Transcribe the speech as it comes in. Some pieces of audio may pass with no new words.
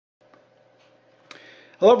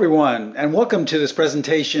Hello everyone, and welcome to this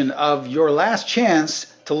presentation of Your Last Chance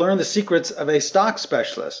to Learn the Secrets of a Stock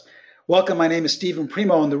Specialist. Welcome, my name is Stephen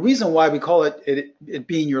Primo, and the reason why we call it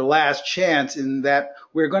being your last chance in that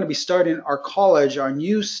we're going to be starting our college, our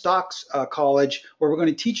new stocks college, where we're going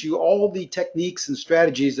to teach you all the techniques and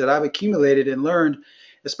strategies that I've accumulated and learned,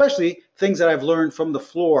 especially things that I've learned from the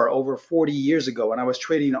floor over 40 years ago when I was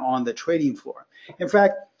trading on the trading floor. In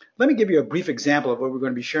fact, let me give you a brief example of what we're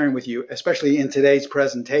going to be sharing with you, especially in today's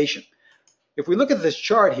presentation. If we look at this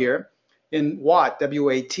chart here in WAT,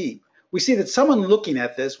 W-A-T, we see that someone looking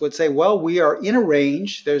at this would say, well, we are in a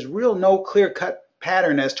range. There's no clear-cut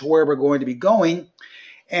pattern as to where we're going to be going.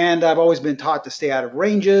 And I've always been taught to stay out of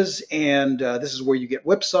ranges, and this is where you get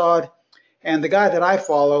whipsawed. And the guy that I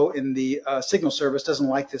follow in the signal service doesn't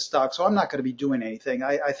like this stock, so I'm not going to be doing anything.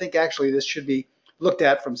 I think actually this should be looked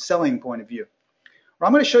at from selling point of view.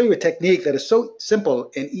 I'm going to show you a technique that is so simple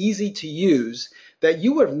and easy to use that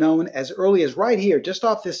you would have known as early as right here, just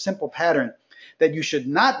off this simple pattern, that you should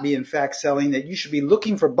not be in fact selling, that you should be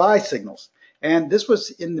looking for buy signals. And this was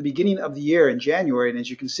in the beginning of the year in January, and as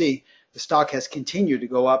you can see, the stock has continued to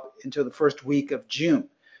go up until the first week of June.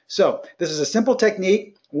 So this is a simple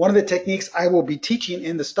technique, one of the techniques I will be teaching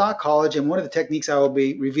in the stock college and one of the techniques I will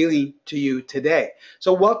be revealing to you today.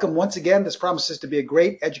 So welcome once again. This promises to be a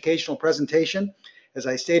great educational presentation. As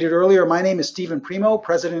I stated earlier, my name is Stephen Primo,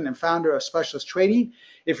 President and Founder of Specialist Trading.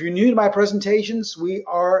 If you're new to my presentations, we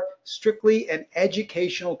are strictly an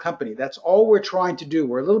educational company. That's all we're trying to do.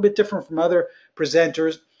 We're a little bit different from other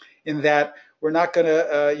presenters in that we're not going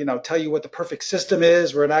to tell you what the perfect system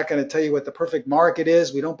is. We're not going to tell you what the perfect market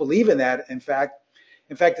is. We don't believe in that, in fact.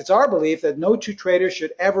 In fact, it's our belief that no two traders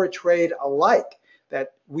should ever trade alike,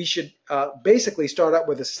 that we should basically start out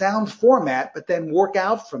with a sound format, but then work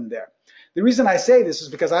out from there. The reason I say this is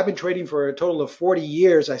because I've been trading for a total of 40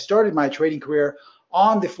 years. I started my trading career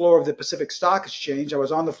on the floor of the Pacific Stock Exchange. I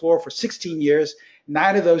was on the floor for 16 years.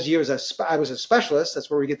 9 of those years I was a specialist. That's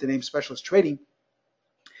where we get the name specialist trading.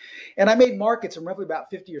 And I made markets in roughly about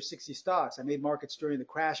 50 or 60 stocks. I made markets during the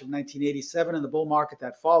crash of 1987 and the bull market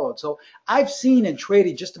that followed. So I've seen and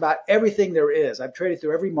traded just about everything there is. I've traded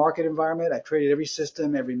through every market environment. I've traded every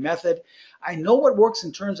system, every method. I know what works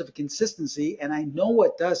in terms of consistency, and I know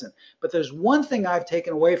what doesn't. But there's one thing I've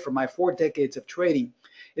taken away from my 4 decades of trading,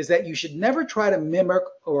 is that you should never try to mimic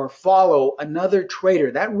or follow another trader.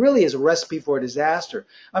 That really is a recipe for disaster.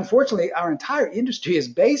 Unfortunately, our entire industry is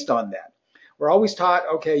based on that. We're always taught,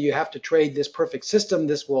 okay, you have to trade this perfect system.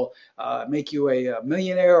 This will make you a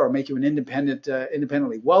millionaire or make you an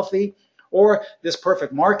independently wealthy. Or this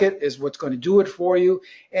perfect market is what's going to do it for you.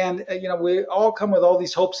 And, we all come with all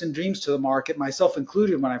these hopes and dreams to the market, myself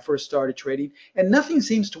included when I first started trading, and nothing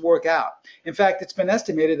seems to work out. In fact, it's been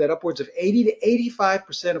estimated that upwards of 80 to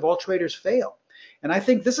 85% of all traders fail. And I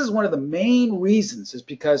think this is one of the main reasons, is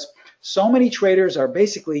because so many traders are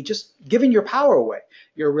basically just giving your power away.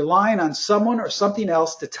 You're relying on someone or something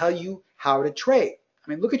else to tell you how to trade. I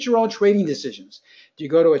mean, look at your own trading decisions. Do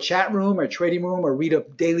you go to a chat room or a trading room or read a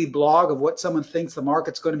daily blog of what someone thinks the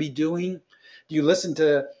market's going to be doing? Do you listen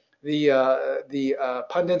to the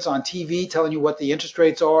pundits on TV telling you what the interest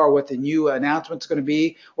rates are or what the new announcement's going to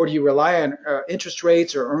be? Or do you rely on interest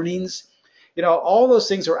rates or earnings? All those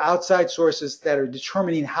things are outside sources that are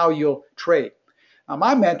determining how you'll trade. Now,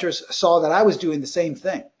 my mentors saw that I was doing the same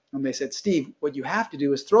thing. And they said, Steve, what you have to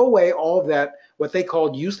do is throw away all of that, what they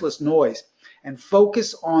called useless noise, and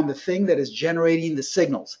focus on the thing that is generating the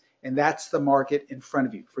signals. And that's the market in front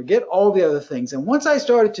of you. Forget all the other things. And once I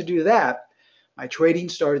started to do that, my trading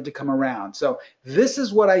started to come around. So this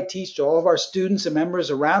is what I teach to all of our students and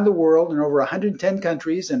members around the world in over 110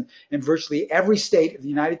 countries and in virtually every state of the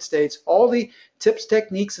United States, all the tips,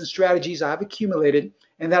 techniques, and strategies I've accumulated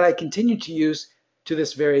and that I continue to use to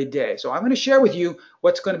this very day. So I'm going to share with you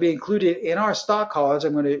what's going to be included in our stock college.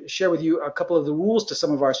 I'm going to share with you a couple of the rules to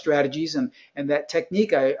some of our strategies and that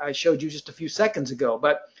technique I showed you just a few seconds ago.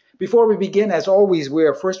 But before we begin, as always, we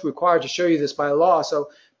are first required to show you this by law.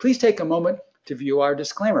 So please take a moment to view our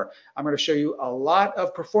disclaimer. I'm going to show you a lot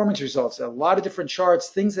of performance results, a lot of different charts,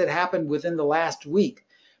 things that happened within the last week.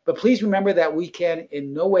 But please remember that we can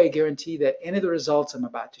in no way guarantee that any of the results I'm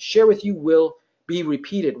about to share with you will be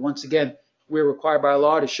repeated. Once again, we're required by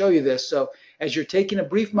law to show you this. So as you're taking a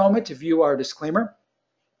brief moment to view our disclaimer,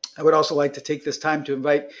 I would also like to take this time to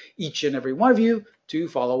invite each and every one of you to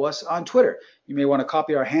follow us on Twitter. You may want to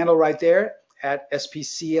copy our handle right there at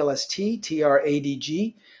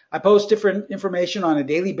SPCLSTTRADG. I post different information on a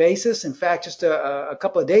daily basis. In fact, just a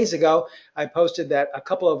couple of days ago, I posted that a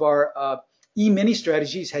couple of our E-mini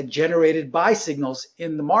strategies had generated buy signals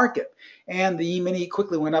in the market. and the E-mini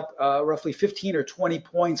quickly went up roughly 15 or 20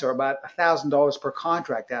 points, or about $1,000 per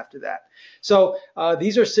contract after that. So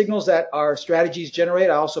these are signals that our strategies generate.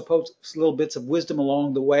 I also post little bits of wisdom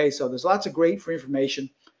along the way. So there's lots of great free information,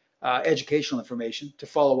 educational information, to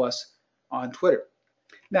follow us on Twitter.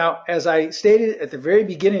 Now, as I stated at the very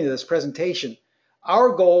beginning of this presentation, our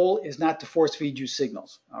goal is not to force feed you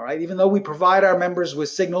signals, all right? Even though we provide our members with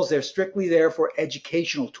signals, they're strictly there for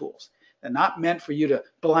educational tools. They're not meant for you to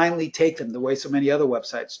blindly take them the way so many other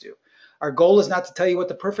websites do. Our goal is not to tell you what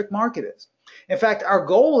the perfect market is. In fact, our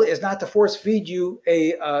goal is not to force feed you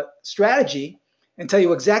a strategy and tell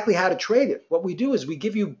you exactly how to trade it. What we do is we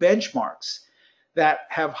give you benchmarks that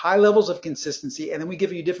have high levels of consistency, and then we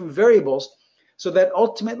give you different variables so that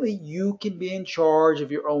ultimately you can be in charge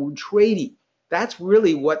of your own trading. That's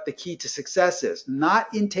really what the key to success is,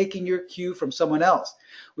 not in taking your cue from someone else.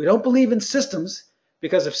 We don't believe in systems,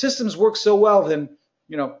 because if systems work so well, then,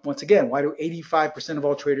 once again, why do 85% of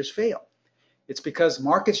all traders fail? It's because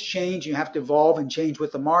markets change. You have to evolve and change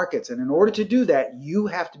with the markets. And in order to do that, you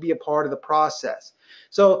have to be a part of the process.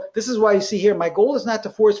 So this is why you see here, my goal is not to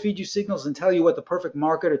force feed you signals and tell you what the perfect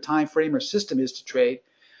market or time frame or system is to trade.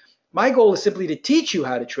 My goal is simply to teach you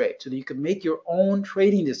how to trade so that you can make your own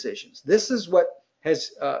trading decisions. This is what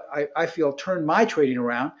has, I feel, turned my trading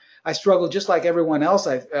around. I struggled just like everyone else.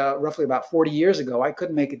 Roughly about 40 years ago, I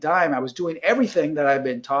couldn't make a dime. I was doing everything that I've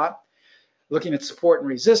been taught, looking at support and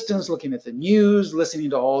resistance, looking at the news,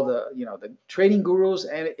 listening to all the, the trading gurus,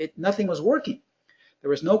 and nothing was working. There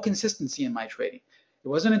was no consistency in my trading. It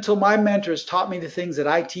wasn't until my mentors taught me the things that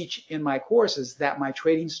I teach in my courses that my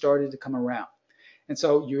trading started to come around. And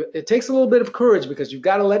so it takes a little bit of courage, because you've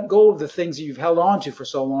got to let go of the things that you've held on to for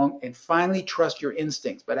so long and finally trust your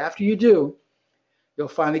instincts. But after you do, you'll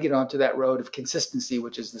finally get onto that road of consistency,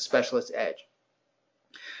 which is the specialist edge.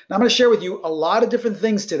 Now, I'm going to share with you a lot of different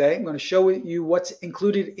things today. I'm going to show you what's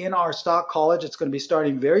included in our stock college. It's going to be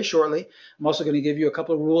starting very shortly. I'm also going to give you a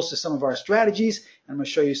couple of rules to some of our strategies, and I'm going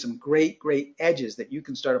to show you some great edges that you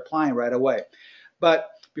can start applying right away.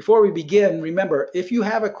 But before we begin, remember, if you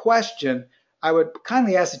have a question, I would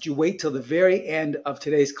kindly ask that you wait till the very end of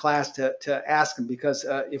today's class to ask them, because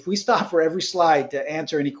if we stop for every slide to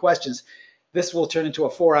answer any questions, this will turn into a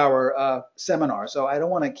 4-hour seminar. So I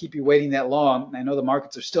don't want to keep you waiting that long. I know the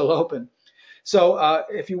markets are still open. So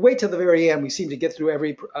if you wait till the very end, we seem to get through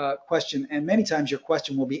every question, and many times your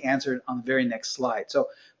question will be answered on the very next slide. So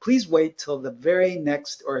please wait till the very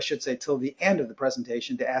next, or I should say till the end of the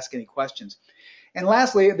presentation, to ask any questions. And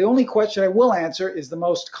lastly, the only question I will answer is the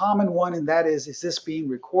most common one, and that is this being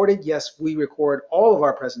recorded? Yes, we record all of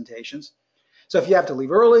our presentations. So if you have to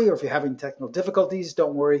leave early, or if you're having technical difficulties,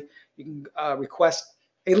 don't worry. You can request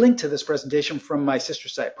a link to this presentation from my sister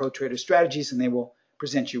site, Pro Trader Strategies, and they will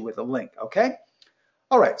present you with a link, okay?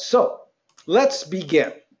 All right, so let's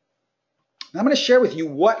begin. Now, I'm going to share with you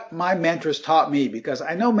what my mentors taught me, because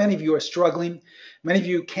I know many of you are struggling. Many of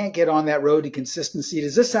you can't get on that road to consistency.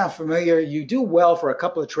 Does this sound familiar? You do well for a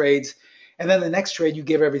couple of trades, and then the next trade you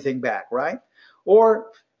give everything back, right?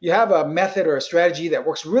 Or you have a method or a strategy that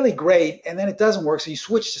works really great, and then it doesn't work, so you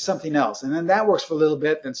switch to something else. And then that works for a little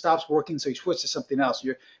bit, then stops working, so you switch to something else.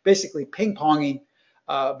 You're basically ping-ponging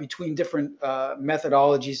between different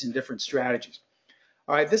methodologies and different strategies.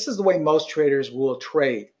 All right, this is the way most traders will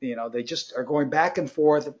trade. They just are going back and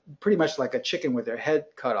forth, pretty much like a chicken with their head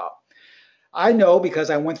cut off. I know, because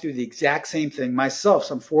I went through the exact same thing myself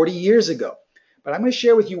some 40 years ago. But I'm going to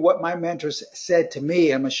share with you what my mentors said to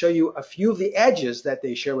me. I'm going to show you a few of the edges that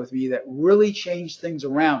they share with me that really changed things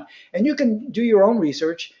around. And you can do your own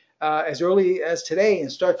research as early as today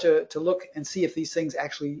and start to look and see if these things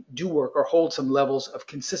actually do work or hold some levels of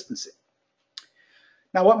consistency.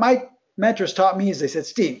 Now, what my mentors taught me is, they said,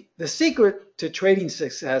 Steve, the secret to trading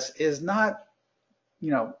success is not,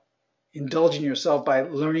 indulging yourself by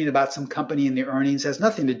learning about some company and the earnings. It has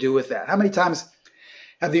nothing to do with that. How many times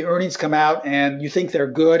have the earnings come out and you think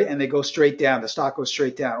they're good and they go straight down, the stock goes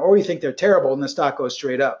straight down, or you think they're terrible and the stock goes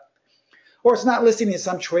straight up? Or it's not listening to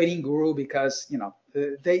some trading guru because,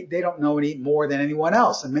 they don't know any more than anyone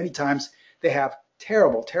else. And many times they have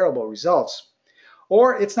terrible results.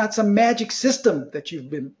 Or it's not some magic system that you've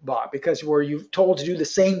been bought because where you're told to do the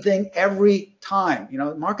same thing every time.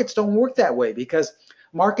 Markets don't work that way because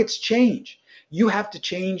markets change. You have to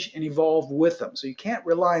change and evolve with them. So you can't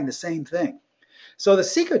rely on the same thing. So the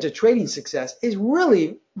secret to trading success is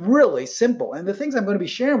really simple. And the things I'm going to be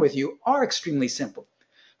sharing with you are extremely simple.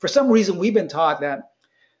 For some reason, we've been taught that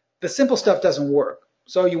the simple stuff doesn't work.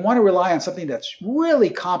 So you want to rely on something that's really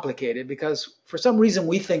complicated, because for some reason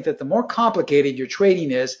we think that the more complicated your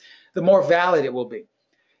trading is, the more valid it will be.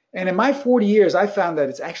 And in my 40 years, I found that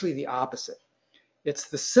it's actually the opposite. It's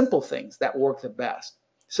the simple things that work the best.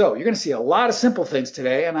 So you're going to see a lot of simple things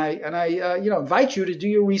today, and I invite you to do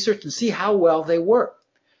your research and see how well they work.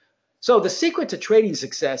 So the secret to trading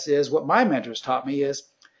success is what my mentors taught me is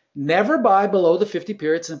never buy below the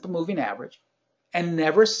 50-period simple moving average and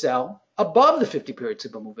never sell above the 50-period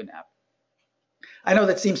simple moving average. I know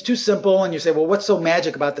that seems too simple, and you say, well, what's so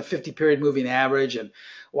magic about the 50-period moving average, and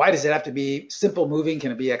why does it have to be simple moving?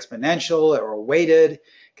 Can it be exponential or weighted?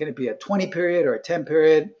 Can it be a 20-period or a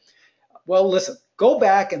 10-period? Well, listen, go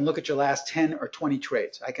back and look at your last 10 or 20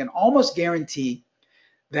 trades. I can almost guarantee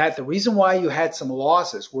that the reason why you had some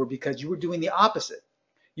losses were because you were doing the opposite.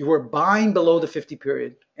 You were buying below the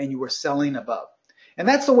 50-period and you were selling above. And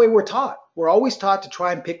that's the way we're taught. We're always taught to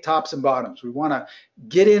try and pick tops and bottoms. We want to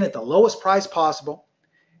get in at the lowest price possible,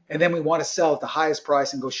 and then we want to sell at the highest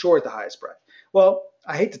price and go short at the highest price. Well,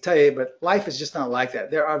 I hate to tell you, but life is just not like that.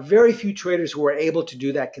 There are very few traders who are able to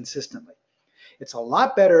do that consistently. It's a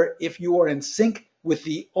lot better if you are in sync with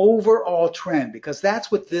the overall trend, because that's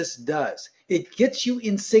what this does. It gets you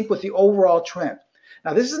in sync with the overall trend.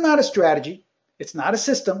 Now, this is not a strategy. It's not a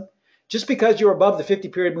system. Just because you're above the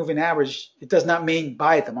 50-period moving average, it does not mean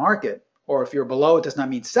buy at the market. Or if you're below, it does not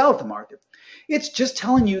mean sell at the market. It's just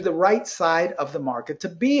telling you the right side of the market to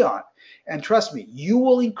be on. And trust me, you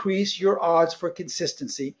will increase your odds for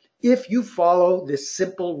consistency if you follow this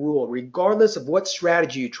simple rule, regardless of what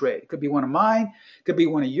strategy you trade. It could be one of mine, it could be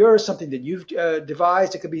one of yours, something that you've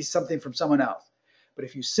devised, it could be something from someone else. But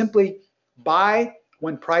if you simply buy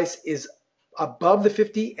when price is above the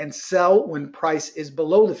 50 and sell when price is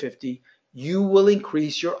below the 50, you will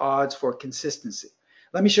increase your odds for consistency.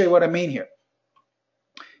 Let me show you what I mean here.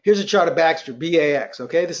 Here's a chart of Baxter, BAX,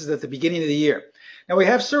 okay? This is at the beginning of the year. Now we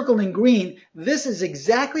have circled in green. This is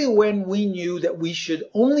exactly when we knew that we should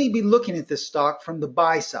only be looking at this stock from the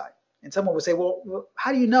buy side. And someone would say, well,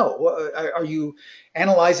 how do you know? Are you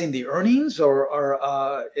analyzing the earnings,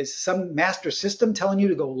 or is some master system telling you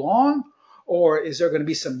to go long? Or is there going to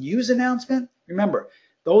be some news announcement? Remember,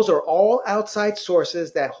 those are all outside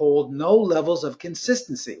sources that hold no levels of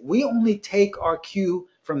consistency. We only take our cue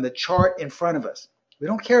from the chart in front of us. We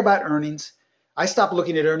don't care about earnings. I stopped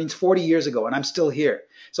looking at earnings 40 years ago, and I'm still here.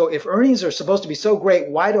 So if earnings are supposed to be so great,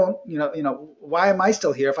 why am I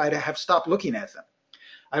still here if I have stopped looking at them?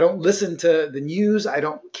 I don't listen to the news. I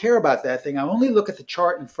don't care about that thing. I only look at the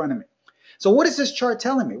chart in front of me. So what is this chart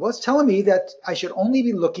telling me? Well, it's telling me that I should only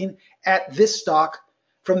be looking at this stock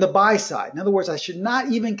from the buy side. In other words, I should not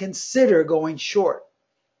even consider going short.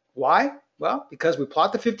 Why? Well, because we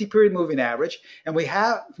plot the 50-period moving average, and we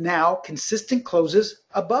have now consistent closes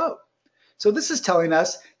above. So this is telling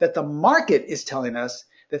us that the market is telling us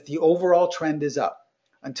that the overall trend is up.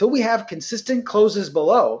 Until we have consistent closes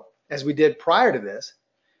below, as we did prior to this,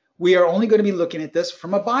 we are only going to be looking at this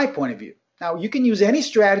from a buy point of view. Now, you can use any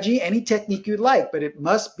strategy, any technique you'd like, but it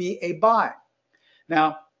must be a buy.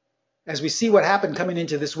 Now, as we see what happened coming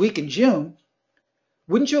into this week in June,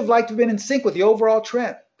 wouldn't you have liked to have been in sync with the overall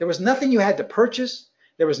trend? There was nothing you had to purchase.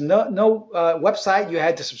 There was no website you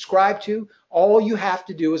had to subscribe to. All you have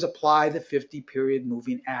to do is apply the 50-period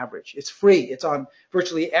moving average. It's free. It's on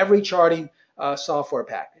virtually every charting software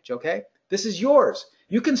package, okay? This is yours.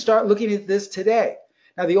 You can start looking at this today.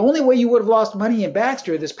 Now, the only way you would have lost money in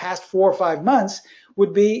Baxter this past 4 or 5 months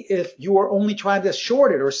would be if you were only trying to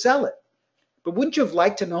short it or sell it. But wouldn't you have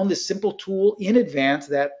liked to know this simple tool in advance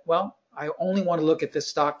that, well, I only want to look at this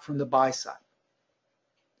stock from the buy side?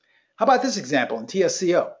 How about this example in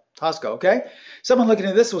TSCO, Tosco, okay? Someone looking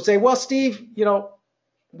at this will say, well, Steve,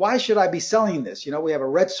 why should I be selling this? We have a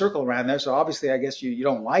red circle around there, so obviously I guess you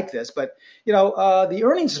don't like this. But, the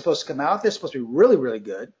earnings are supposed to come out. They're supposed to be really, really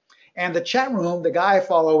good. And the chat room, the guy I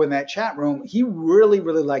follow in that chat room, he really,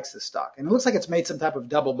 really likes this stock. And it looks like it's made some type of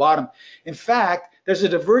double bottom. In fact, there's a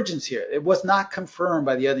divergence here. It was not confirmed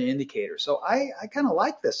by the other indicators. So I kind of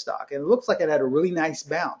like this stock. And it looks like it had a really nice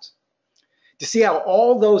bounce. To see how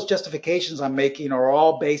all those justifications I'm making are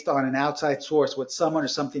all based on an outside source, what someone or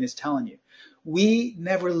something is telling you. We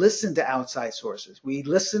never listen to outside sources. We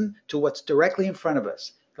listen to what's directly in front of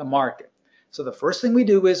us, the market. So the first thing we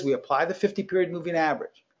do is we apply the 50-period moving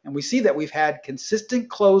average. And we see that we've had consistent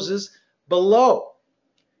closes below.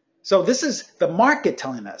 So this is the market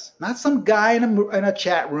telling us, not some guy in a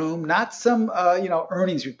chat room, not some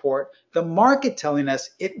earnings report. The market telling us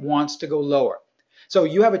it wants to go lower. So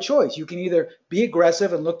you have a choice. You can either be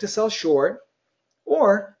aggressive and look to sell short,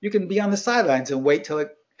 or you can be on the sidelines and wait till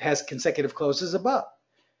it has consecutive closes above.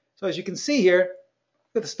 So as you can see here,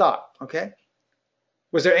 look at the stock, okay?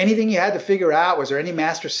 Was there anything you had to figure out? Was there any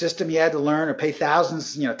master system you had to learn or pay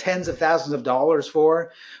thousands, tens of thousands of dollars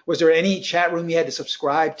for? Was there any chat room you had to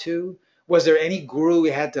subscribe to? Was there any guru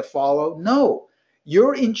you had to follow? No.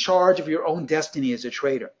 You're in charge of your own destiny as a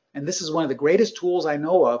trader. And this is one of the greatest tools I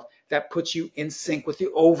know of that puts you in sync with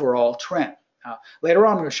the overall trend. Later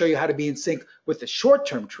on, I'm going to show you how to be in sync with the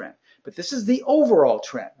short-term trend. But this is the overall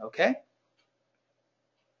trend, okay?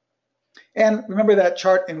 And remember that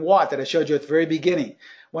chart in Watt that I showed you at the very beginning.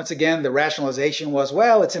 Once again, the rationalization was,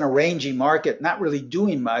 well, it's in a rangy market, not really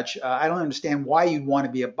doing much. I don't understand why you'd want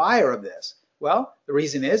to be a buyer of this. Well, the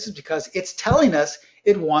reason is because it's telling us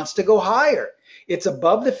it wants to go higher. It's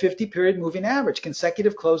above the 50-period moving average,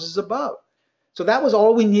 consecutive closes above. So that was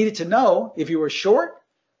all we needed to know. If you were short,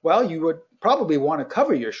 well, you would probably want to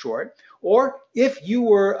cover your short. Or if you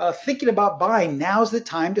were thinking about buying, now's the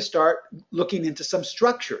time to start looking into some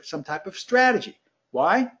structure, some type of strategy.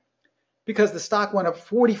 Why? Because the stock went up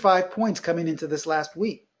 45 points coming into this last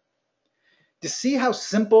week. To see how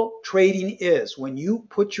simple trading is when you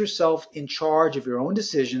put yourself in charge of your own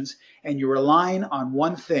decisions and you're relying on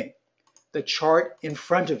one thing, the chart in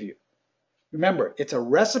front of you. Remember, it's a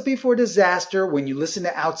recipe for disaster when you listen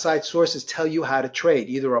to outside sources tell you how to trade,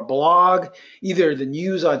 either a blog, either the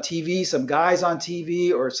news on TV, some guys on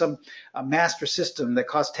TV, or some master system that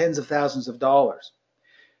costs tens of thousands of dollars.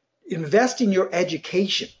 Invest in your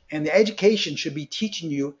education, and the education should be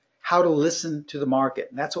teaching you how to listen to the market.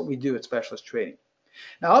 And that's what we do at Specialist Trading.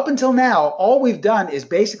 Now, up until now, all we've done is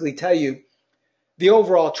basically tell you the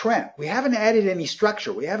overall trend. We haven't added any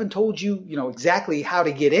structure. We haven't told you, exactly how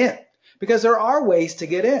to get in. Because there are ways to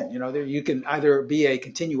get in. You can either be a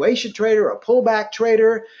continuation trader, a pullback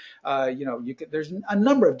trader. There's a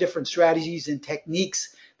number of different strategies and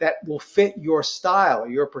techniques that will fit your style or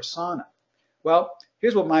your persona. Well,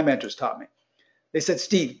 here's what my mentors taught me. They said,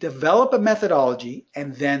 Steve, develop a methodology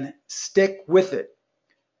and then stick with it.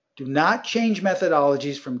 Do not change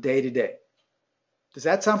methodologies from day to day. Does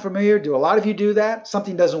that sound familiar? Do a lot of you do that?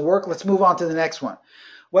 Something doesn't work. Let's move on to the next one.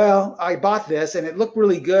 Well, I bought this and it looked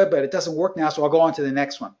really good, but it doesn't work now, so I'll go on to the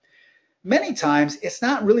next one. Many times, it's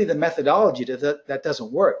not really the methodology that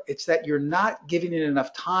doesn't work. It's that you're not giving it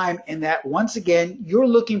enough time, and that, once again, you're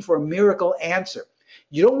looking for a miracle answer.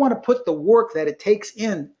 You don't want to put the work that it takes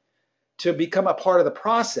in to become a part of the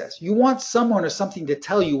process. You want someone or something to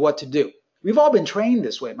tell you what to do. We've all been trained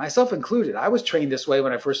this way, myself included. I was trained this way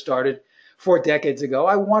when I first started 4 decades ago.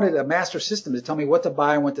 I wanted a master system to tell me what to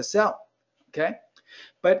buy and what to sell, okay?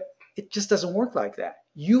 But it just doesn't work like that.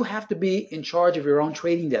 You have to be in charge of your own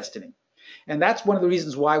trading destiny. And that's one of the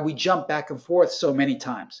reasons why we jump back and forth so many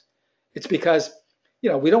times. It's because,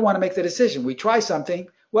 we don't want to make the decision. We try something.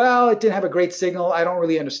 Well, it didn't have a great signal. I don't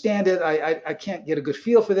really understand it. I can't get a good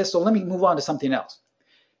feel for this. So let me move on to something else.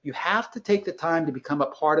 You have to take the time to become a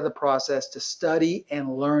part of the process, to study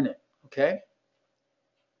and learn it. Okay?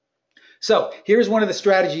 So here's one of the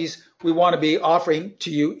strategies we want to be offering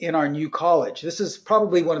to you in our new college. This is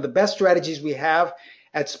probably one of the best strategies we have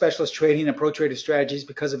at Specialist Trading and Pro Trader Strategies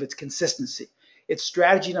because of its consistency. It's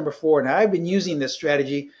strategy number 4. Now, I've been using this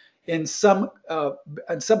strategy in some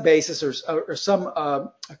basis or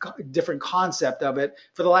some different concept of it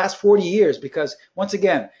for the last 40 years because, once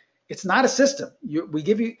again, it's not a system. We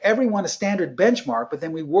give everyone a standard benchmark, but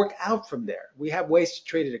then we work out from there. We have ways to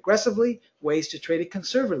trade it aggressively, ways to trade it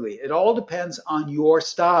conservatively. It all depends on your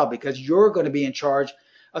style because you're going to be in charge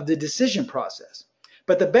of the decision process.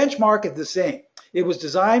 But the benchmark is the same. It was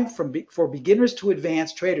designed for beginners to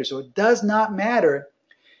advanced traders, so it does not matter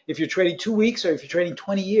if you're trading 2 weeks or if you're trading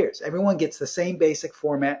 20 years. Everyone gets the same basic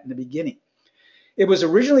format in the beginning. It was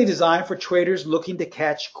originally designed for traders looking to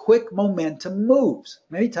catch quick momentum moves.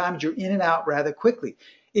 Many times you're in and out rather quickly.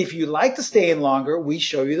 If you like to stay in longer, we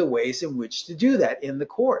show you the ways in which to do that in the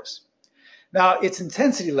course. Now, its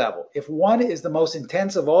intensity level. If 1 is the most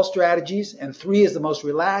intense of all strategies and 3 is the most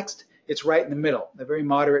relaxed, it's right in the middle, the very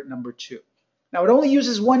moderate number 2. Now, it only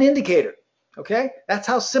uses 1 indicator, okay? That's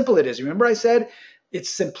how simple it is. Remember I said it's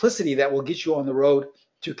simplicity that will get you on the road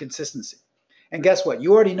to consistency. And guess what?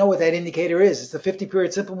 You already know what that indicator is. It's the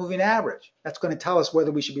 50-period simple moving average. That's going to tell us whether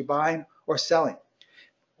we should be buying or selling.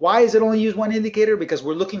 Why is it only use 1 indicator? Because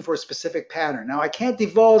we're looking for a specific pattern. Now, I can't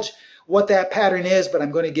divulge what that pattern is, but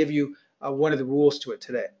I'm going to give you one of the rules to it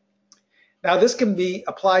today. Now, this can be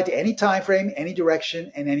applied to any time frame, any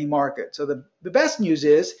direction, and any market. So the best news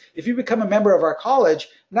is, if you become a member of our college,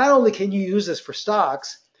 not only can you use this for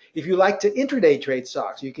stocks, if you like to intraday trade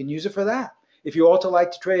stocks, you can use it for that. If you also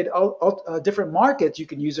like to trade different markets, you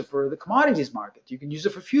can use it for the commodities market. You can use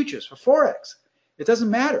it for futures, for Forex. It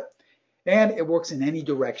doesn't matter. And it works in any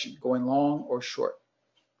direction, going long or short.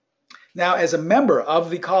 Now, as a member of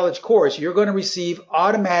the college course, you're going to receive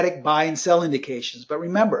automatic buy and sell indications. But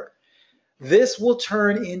remember, this will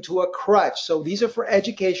turn into a crutch. So these are for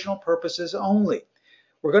educational purposes only.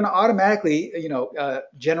 We're going to automatically,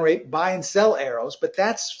 generate buy and sell arrows, but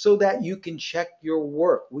that's so that you can check your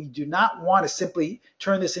work. We do not want to simply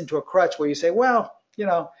turn this into a crutch where you say, well,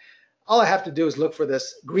 all I have to do is look for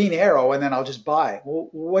this green arrow and then I'll just buy. Well,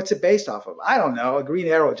 what's it based off of? I don't know. A green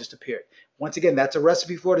arrow just appeared. Once again, that's a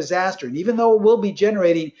recipe for disaster. And even though it will be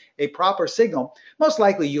generating a proper signal, most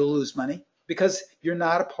likely you'll lose money because you're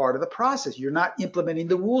not a part of the process. You're not implementing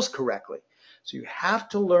the rules correctly. So you have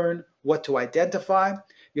to learn what to identify.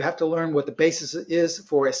 You have to learn what the basis is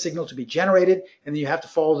for a signal to be generated, and then you have to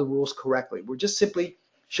follow the rules correctly. We're just simply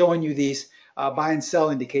showing you these buy and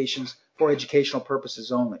sell indications for educational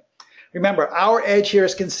purposes only. Remember, our edge here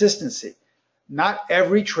is consistency. Not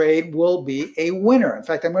every trade will be a winner. In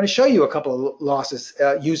fact, I'm going to show you a couple of losses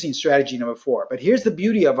using strategy number 4. But here's the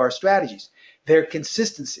beauty of our strategies. They're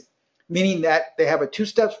consistency, meaning that they have a 2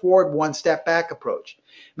 steps forward, 1 step back approach.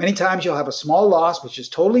 Many times you'll have a small loss, which is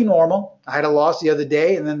totally normal. I had a loss the other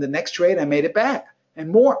day, and then the next trade I made it back and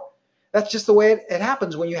more. That's just the way it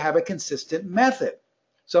happens when you have a consistent method.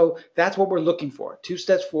 So that's what we're looking for. 2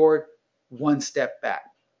 steps forward, 1 step back.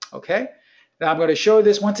 Okay? Now I'm going to show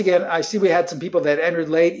this once again. I see we had some people that entered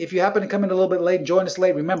late. If you happen to come in a little bit late and join us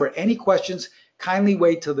late, remember, any questions, kindly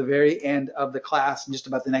wait till the very end of the class in just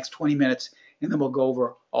about the next 20 minutes, and then we'll go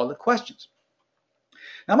over all the questions.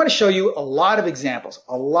 Now I'm going to show you a lot of examples,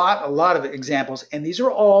 a lot of examples, and these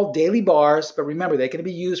are all daily bars, but remember, they can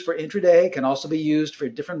be used for intraday, can also be used for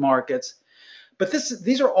different markets. But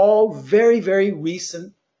these are all very, very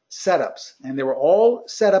recent setups, and they were all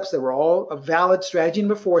setups that were all a valid strategy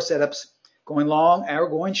number 4 setups, going long or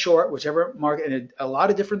going short, whichever market, and a lot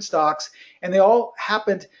of different stocks, and they all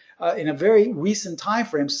happened in a very recent time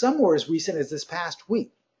frame. Some were as recent as this past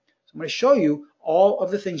week. So I'm going to show you all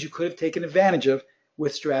of the things you could have taken advantage of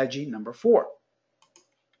with strategy number 4.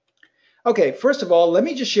 Okay, first of all, let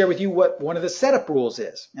me just share with you what one of the setup rules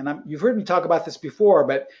is. And you've heard me talk about this before,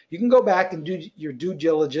 but you can go back and do your due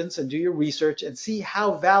diligence and do your research and see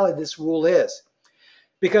how valid this rule is.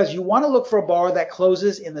 Because you want to look for a bar that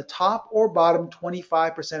closes in the top or bottom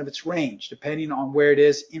 25% of its range, depending on where it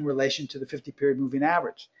is in relation to the 50-period moving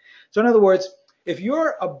average. So in other words, if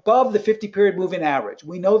you're above the 50-period moving average,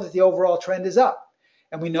 we know that the overall trend is up,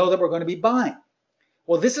 and we know that we're going to be buying.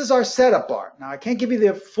 Well, this is our setup bar. Now, I can't give you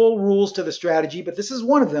the full rules to the strategy, but this is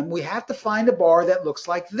one of them. We have to find a bar that looks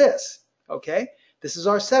like this, okay? This is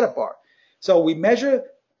our setup bar. So we measure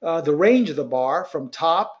the range of the bar from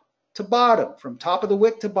top to bottom, from top of the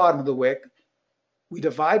wick to bottom of the wick. We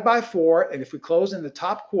divide by 4, and if we close in the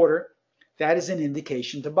top quarter, that is an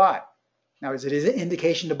indication to buy. Now, is it an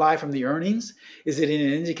indication to buy from the earnings? Is it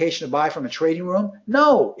an indication to buy from a trading room?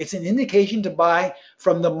 No, it's an indication to buy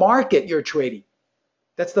from the market you're trading.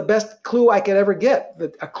 That's the best clue I could ever get,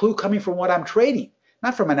 a clue coming from what I'm trading,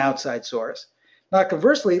 not from an outside source. Now,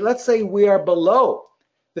 conversely, let's say we are below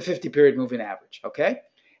the 50-period moving average, okay?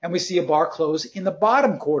 And we see a bar close in the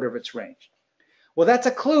bottom quarter of its range. Well, that's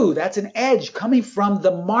a clue. That's an edge coming from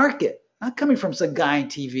the market, not coming from some guy on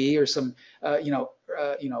TV or some,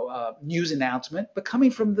 news announcement, but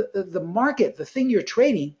coming from the market, the thing you're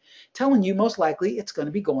trading, telling you most likely it's going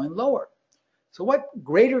to be going lower. So what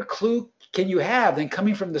greater clue can you have than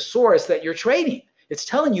coming from the source that you're trading? It's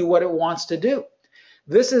telling you what it wants to do.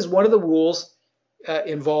 This is one of the rules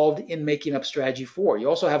involved in making up strategy 4. You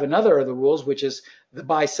also have another of the rules, which is the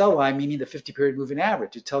buy-sell line, meaning the 50-period moving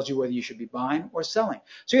average. It tells you whether you should be buying or selling.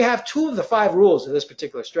 So you have 2 of the 5 rules of this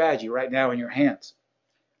particular strategy right now in your hands.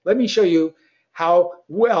 Let me show you how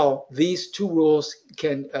well these 2 rules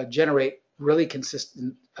can generate really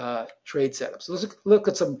consistent trade setups. So let's look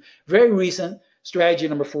at some very recent strategy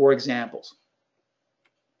number 4 examples.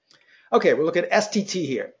 Okay, we'll look at STT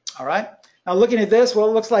here, all right? Now looking at this, well,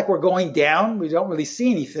 it looks like we're going down. We don't really see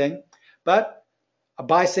anything, but a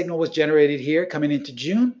buy signal was generated here coming into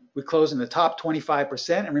June. We closed in the top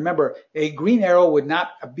 25%. And remember, a green arrow would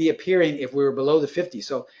not be appearing if we were below the 50.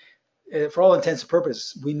 So for all intents and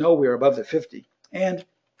purposes, we know we're above the 50. And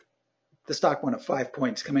the stock went up 5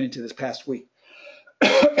 points coming into this past week.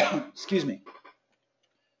 Excuse me.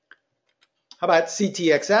 How about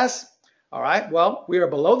CTXS? All right, well, we are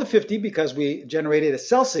below the 50 because we generated a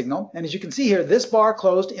sell signal. And as you can see here, this bar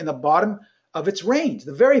closed in the bottom of its range,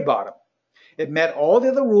 the very bottom. It met all the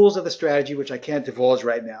other rules of the strategy, which I can't divulge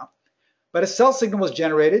right now. But a sell signal was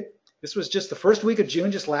generated. This was just the first week of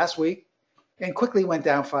June, just last week, and quickly went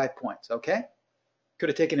down 5 points, okay? could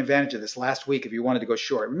have taken advantage of this last week if you wanted to go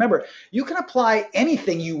short. Remember, you can apply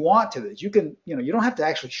anything you want to this. You can, you don't have to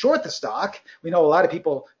actually short the stock. We know a lot of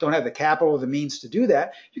people don't have the capital or the means to do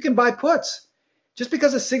that. You can buy puts. Just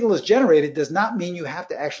because a signal is generated does not mean you have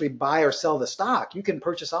to actually buy or sell the stock. You can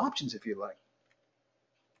purchase options if you like.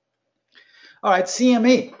 All right,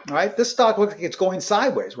 CME. All right, this stock looks like it's going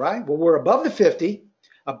sideways, right? Well, we're above the 50.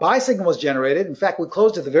 A buy signal was generated. In fact, we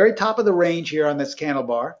closed at the very top of the range here on this candle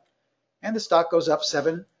bar, and the stock goes up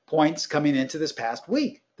 7 points coming into this past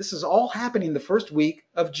week. This is all happening the first week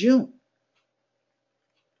of June.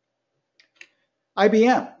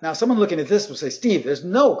 IBM. Now, someone looking at this will say, Steve, there's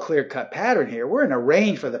no clear-cut pattern here. We're in a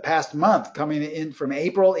range for the past month, coming in from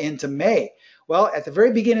April into May. Well, at the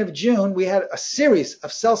very beginning of June, we had a series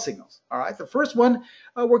of sell signals. All right, the first one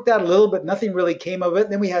worked out a little, but nothing really came of it.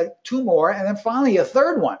 Then we had 2 more, and then finally a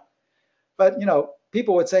third one. But,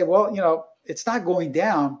 people would say, well, it's not going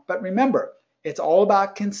down. But remember, it's all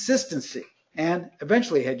about consistency. And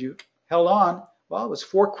eventually, had you held on, well, it was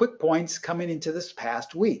 4 quick points coming into this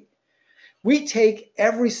past week. We take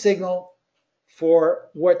every signal for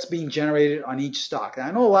what's being generated on each stock. And I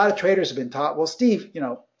know a lot of traders have been taught, well, Steve,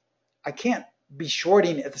 I can't be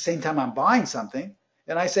shorting at the same time I'm buying something.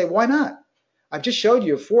 And I say, why not? I've just showed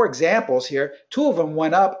you 4 examples here. 2 of them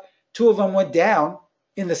went up, 2 of them went down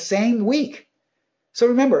in the same week. So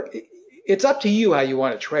remember, it's up to you how you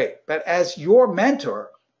want to trade. But as your mentor,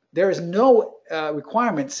 there is no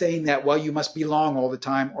requirement saying that, well, you must be long all the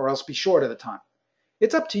time or else be short all the time.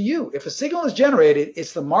 It's up to you. If a signal is generated,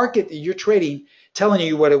 it's the market that you're trading telling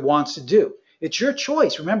you what it wants to do. It's your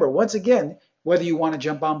choice. Remember, once again, whether you want to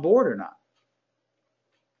jump on board or not.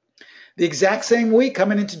 The exact same week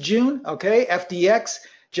coming into June, okay, FDX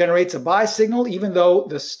generates a buy signal. Even though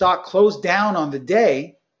the stock closed down on the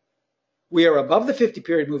day, we are above the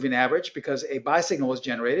 50-period moving average because a buy signal was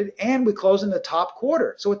generated, and we closed in the top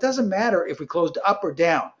quarter. So it doesn't matter if we closed up or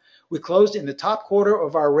down. We closed in the top quarter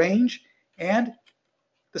of our range, and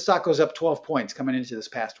the stock goes up 12 points coming into this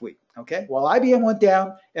past week. Okay, while IBM went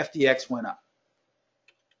down, FDX went up.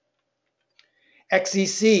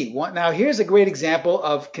 XEC. Now here's a great example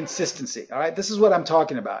of consistency. All right, this is what I'm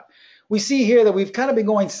talking about. We see here that we've kind of been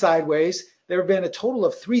going sideways. There have been a total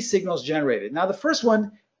of 3 signals generated. Now the first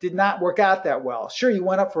one did not work out that well. Sure, you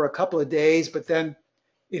went up for a couple of days, but then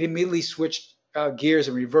it immediately switched gears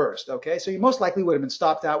and reversed. Okay, so you most likely would have been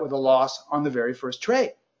stopped out with a loss on the very first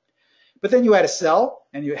trade. But then you had a sell,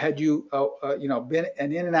 and had you been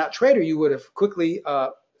an in and out trader, you would have quickly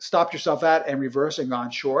stopped yourself out and reversed and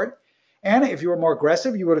gone short. And if you were more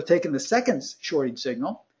aggressive, you would have taken the second shorting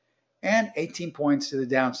signal and 18 points to the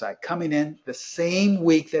downside, coming in the same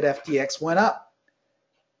week that FTX went up.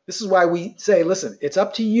 This is why we say, listen, it's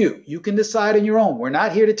up to you. You can decide on your own. We're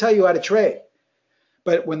not here to tell you how to trade.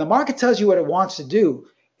 But when the market tells you what it wants to do,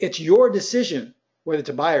 it's your decision whether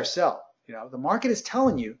to buy or sell. The market is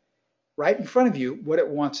telling you right in front of you what it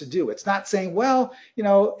wants to do. It's not saying, well,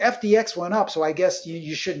 FDX went up, so I guess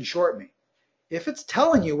you shouldn't short me. If it's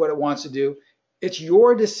telling you what it wants to do, it's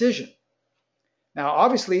your decision. Now,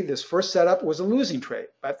 obviously, this first setup was a losing trade,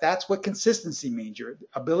 but that's what consistency means, your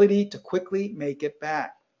ability to quickly make it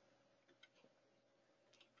back.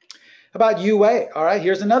 How about UA? All right,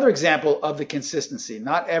 here's another example of the consistency.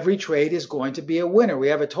 Not every trade is going to be a winner. We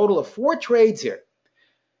have a total of 4 trades here.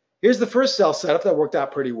 Here's the first sell setup that worked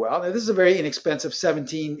out pretty well. Now, this is a very inexpensive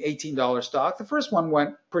 $17, $18 stock. The first one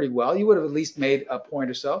went pretty well. You would have at least made a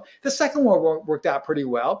point or so. The second one worked out pretty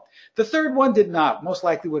well. The third one did not. Most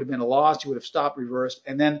likely would have been a loss. You would have stopped, reversed,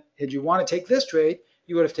 and then had you want to take this trade,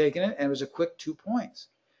 you would have taken it, and it was a quick 2 points.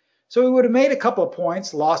 So we would have made a couple of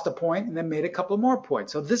points, lost a point, and then made a couple more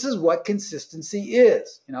points. So this is what consistency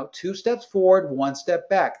is. 2 steps forward, 1 step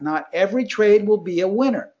back. Not every trade will be a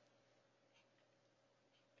winner.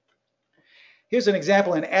 Here's an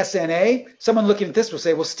example in SNA. Someone looking at this will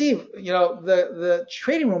say, well, Steve, the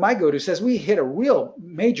trading room I go to says we hit a real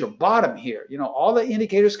major bottom here. All the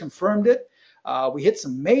indicators confirmed it. We hit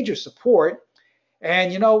some major support.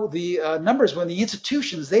 And, the numbers when the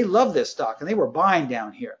institutions, they love this stock, and they were buying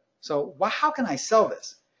down here. So how can I sell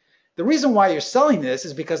this? The reason why you're selling this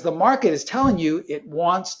is because the market is telling you it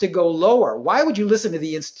wants to go lower. Why would you listen to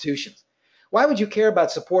the institutions? Why would you care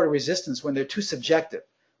about support or resistance when they're too subjective?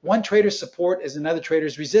 One trader's support is another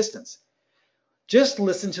trader's resistance. Just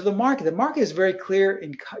listen to the market. The market is very clear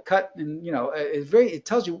and cut, and it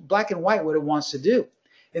tells you black and white what it wants to do.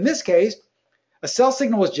 In this case, a sell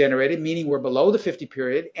signal was generated, meaning we're below the 50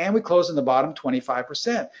 period, and we closed in the bottom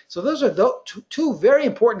 25%. So those are two very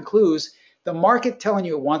important clues. The market telling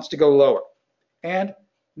you it wants to go lower, and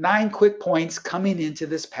 9 quick points coming into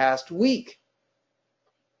this past week.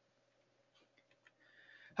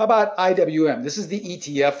 How about IWM? This is the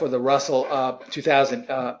ETF for the Russell 2000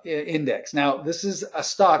 index. Now, this is a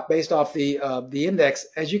stock based off the index.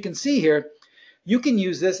 As you can see here, you can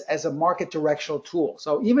use this as a market directional tool.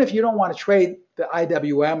 So even if you don't want to trade the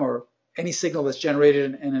IWM or any signal that's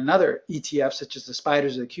generated in another ETF, such as the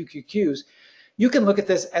spiders or the QQQs, you can look at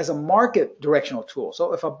this as a market directional tool.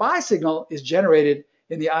 So if a buy signal is generated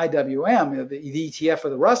in the IWM, the ETF or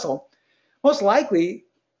the Russell, most likely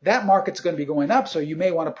that market's going to be going up. So you may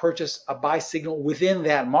want to purchase a buy signal within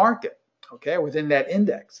that market, okay, within that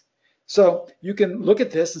index. So you can look at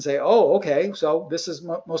this and say, oh, okay, so this is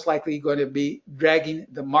most likely going to be dragging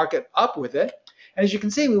the market up with it. And as you can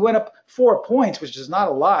see, we went up 4 points, which is not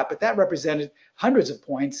a lot, but that represented hundreds of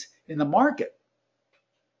points in the market.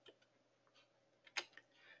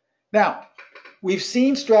 Now, we've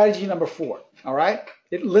seen strategy number 4, all right?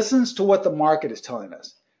 It listens to what the market is telling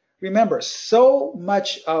us. Remember, so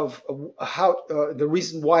much of how the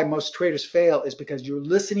reason why most traders fail is because you're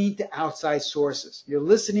listening to outside sources. You're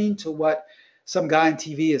listening to what some guy on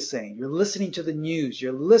TV is saying. You're listening to the news.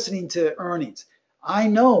 You're listening to earnings. I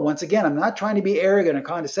know, once again, I'm not trying to be arrogant or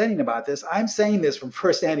condescending about this. I'm saying this from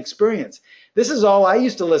firsthand experience. This is all I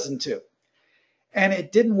used to listen to. And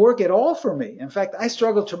it didn't work at all for me. In fact, I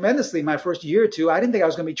struggled tremendously my first year or two. I didn't think I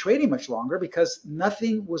was going to be trading much longer because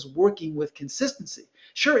nothing was working with consistency.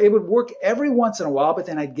 Sure, it would work every once in a while, but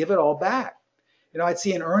then I'd give it all back. You know, I'd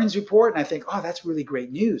see an earnings report and I think, oh, that's really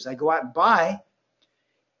great news. I'd go out and buy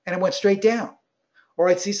and it went straight down. Or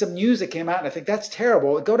I'd see some news that came out and I think that's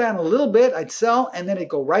terrible. It'd go down a little bit, I'd sell, and then it'd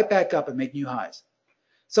go right back up and make new highs.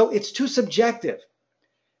 So it's too subjective.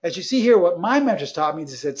 As you see here, what my mentors taught me,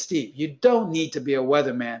 they said, Steve, you don't need to be a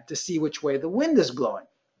weatherman to see which way the wind is blowing.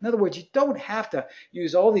 In other words, you don't have to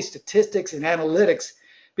use all these statistics and analytics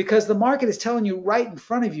because the market is telling you right in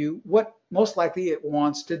front of you what most likely it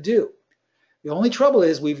wants to do. The only trouble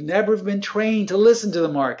is we've never been trained to listen to the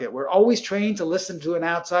market. We're always trained to listen to an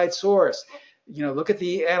outside source. You know, look at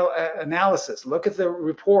the analysis, look at the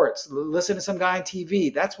reports, listen to some guy on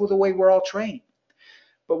TV. That's the way we're all trained.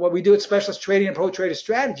 But what we do at Specialist Trading and Pro Trader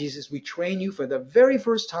Strategies is we train you for the very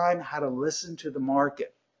first time how to listen to the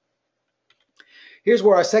market. Here's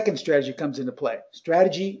where our second strategy comes into play.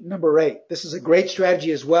 Strategy number 8. This is a great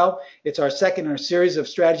strategy as well. It's our second in our series of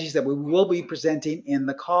strategies that we will be presenting in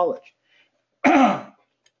the college. Let's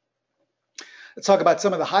talk about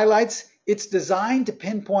some of the highlights. It's designed to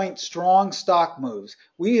pinpoint strong stock moves.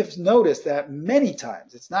 We have noticed that many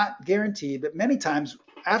times, it's not guaranteed, but many times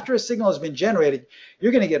after a signal has been generated,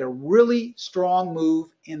 you're going to get a really strong move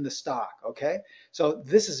in the stock, okay? So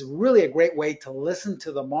this is really a great way to listen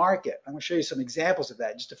to the market. I'm going to show you some examples of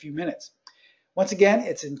that in just a few minutes. Once again,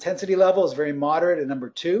 its intensity level is very moderate at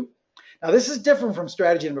number 2. Now this is different from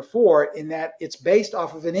strategy number 4 in that it's based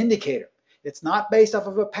off of an indicator. It's not based off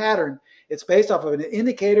of a pattern. It's based off of an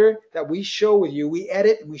indicator that we show with you. We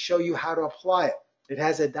edit and we show you how to apply it. It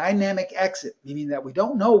has a dynamic exit, meaning that we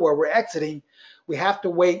don't know where we're exiting. We have to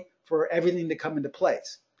wait for everything to come into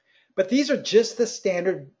place. But these are just the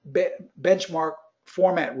standard benchmark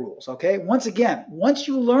format rules, okay? Once again, once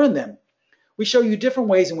you learn them, we show you different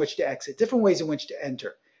ways in which to exit, different ways in which to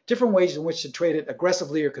enter, different ways in which to trade it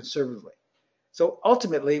aggressively or conservatively. So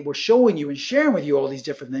ultimately, we're showing you and sharing with you all these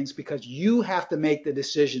different things because you have to make the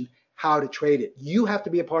decision how to trade it. You have to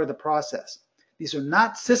be a part of the process. These are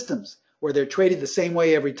not systems where they're traded the same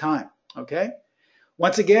way every time, okay?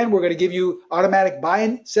 Once again, we're going to give you automatic buy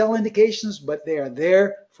and sell indications, but they are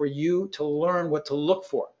there for you to learn what to look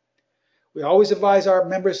for. We always advise our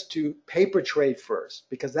members to paper trade first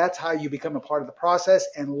because that's how you become a part of the process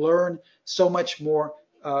and learn so much more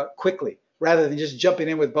quickly rather than just jumping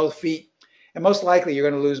in with both feet. And most likely you're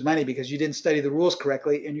going to lose money because you didn't study the rules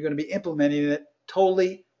correctly and you're going to be implementing it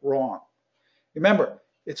totally wrong. Remember,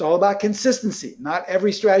 it's all about consistency. Not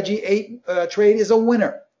every strategy 8 trade is a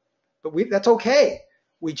winner, but that's okay.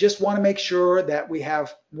 We just want to make sure that we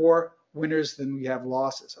have more winners than we have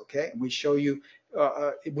losses, okay? And we show you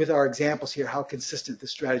with our examples here how consistent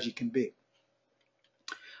this strategy can be.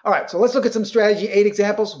 All right, so let's look at some strategy 8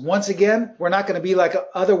 examples. Once again, we're not going to be like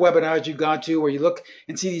other webinars you've gone to where you look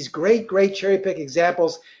and see these great cherry pick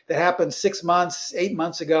examples that happened 6 months, 8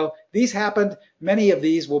 months ago. These happened, many of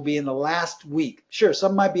these will be in the last week. Sure,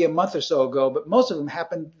 some might be a month or so ago, but most of them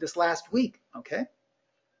happened this last week, okay?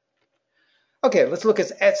 Okay, let's look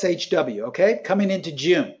at SHW, okay? Coming into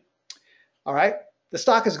June. All right, the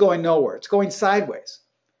stock is going nowhere. It's going sideways.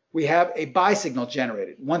 We have a buy signal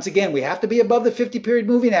generated. Once again, we have to be above the 50-period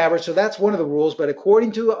moving average, so that's one of the rules, but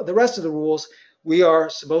according to the rest of the rules, we are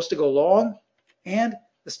supposed to go long, and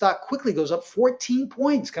the stock quickly goes up 14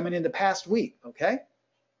 points coming into past week, okay?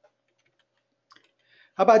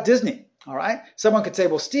 How about Disney? All right. Someone could say,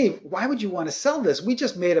 well, Steve, why would you want to sell this? We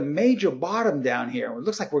just made a major bottom down here. It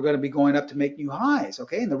looks like we're going to be going up to make new highs.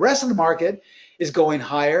 Okay. And the rest of the market is going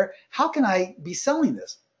higher. How can I be selling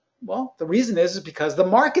this? Well, the reason is because the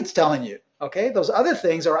market's telling you. Okay. Those other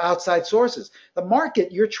things are outside sources. The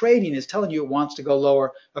market you're trading is telling you it wants to go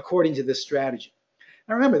lower according to this strategy.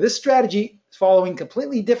 Now remember, this strategy is following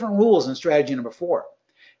completely different rules than strategy number 4.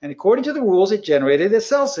 And according to the rules, it generated a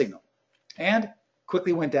sell signal and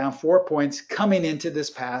quickly went down 4 points coming into this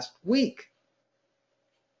past week.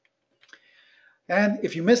 And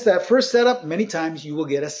if you miss that first setup, many times you will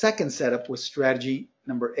get a second setup with strategy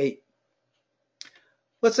number 8.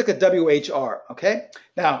 Let's look at WHR, okay?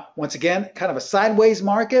 Now, once again, kind of a sideways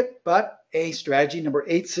market, but a strategy number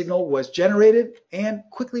 8 signal was generated and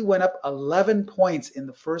quickly went up 11 points in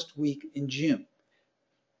the first week in June.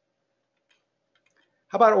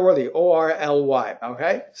 How about Orly, O-R-L-Y,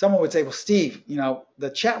 okay? Someone would say, well, Steve, the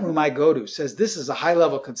chat room I go to says this is a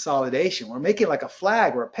high-level consolidation. We're making like a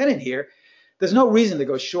flag or a pennant here. There's no reason to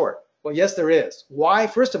go short. Well, yes, there is. Why?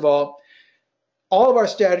 First of all of our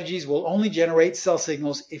strategies will only generate sell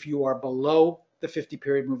signals if you are below the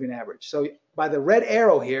 50-period moving average. So by the red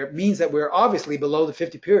arrow here means that we're obviously below the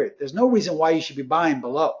 50-period. There's no reason why you should be buying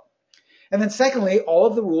below. And then secondly, all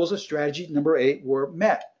of the rules of strategy number 8 were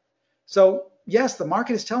met. So yes, the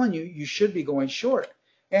market is telling you you should be going short,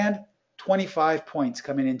 and 25 points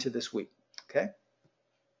coming into this week, okay?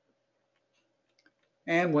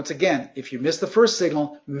 And once again, if you miss the first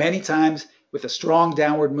signal, many times with a strong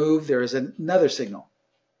downward move, there is another signal.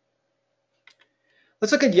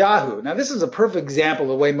 Let's look at Yahoo. Now, this is a perfect example of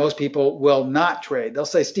the way most people will not trade. They'll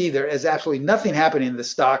say, Steve, there is absolutely nothing happening in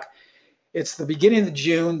this stock. It's the beginning of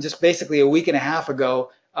June, just basically a week and a half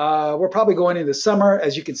ago. We're probably going into summer.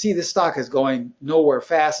 As you can see, this stock is going nowhere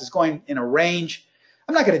fast. It's going in a range.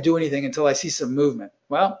 I'm not going to do anything until I see some movement.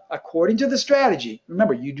 Well, according to the strategy,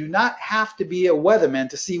 remember, you do not have to be a weatherman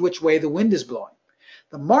to see which way the wind is blowing.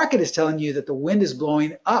 The market is telling you that the wind is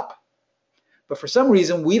blowing up. But for some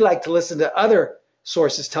reason, we like to listen to other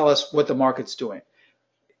sources tell us what the market's doing.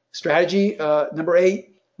 Strategy number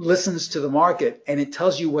 8 listens to the market, and it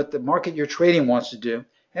tells you what the market you're trading wants to do.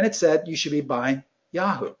 And it said you should be buying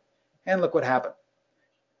Yahoo. And look what happened.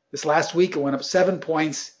 This last week, it went up 7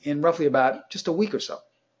 points in roughly about just a week or so.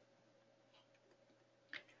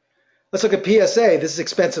 Let's look at PSA. This is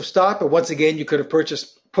expensive stock, but once again, you could have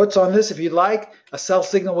purchased puts on this if you'd like. A sell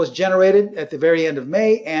signal was generated at the very end of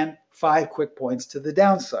May, and 5 quick points to the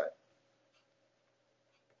downside.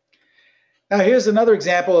 Now, here's another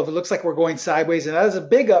example of it looks like we're going sideways, and that is a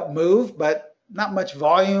big up move, but not much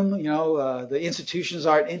volume. The institutions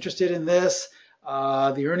aren't interested in this.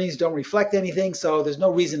 The earnings don't reflect anything, so there's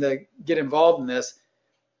no reason to get involved in this.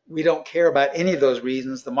 We don't care about any of those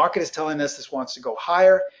reasons. The market is telling us this wants to go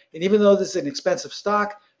higher, and even though this is an expensive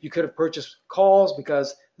stock, you could have purchased calls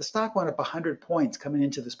because the stock went up 100 points coming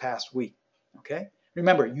into this past week. Okay?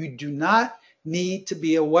 Remember, you do not need to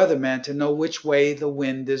be a weatherman to know which way the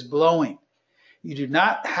wind is blowing. You do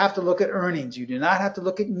not have to look at earnings. You do not have to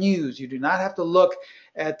look at news. You do not have to look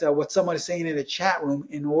at what someone is saying in a chat room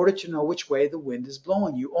in order to know which way the wind is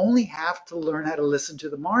blowing. You only have to learn how to listen to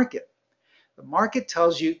the market. The market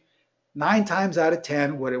tells you 9 times out of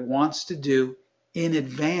 10 what it wants to do in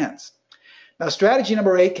advance. Now, strategy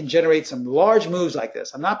number 8 can generate some large moves like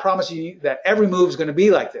this. I'm not promising you that every move is going to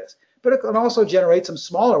be like this, but it can also generate some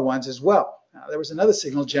smaller ones as well. Now, there was another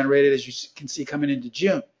signal generated, as you can see, coming into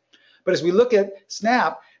June. But as we look at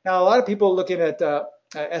Snap, now a lot of people looking at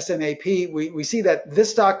SNAP, we see that this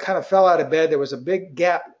stock kind of fell out of bed. There was a big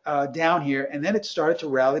gap down here, and then it started to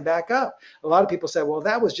rally back up. A lot of people said, well,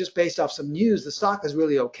 that was just based off some news. The stock is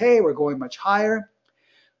really okay. We're going much higher.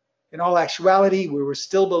 In all actuality, we were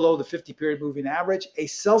still below the 50-period moving average. A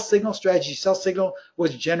sell signal, strategy sell signal,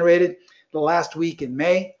 was generated the last week in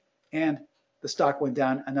May, and the stock went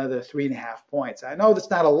down another 3.5 points. I know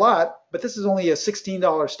that's not a lot, but this is only a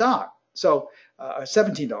 $16 stock, so a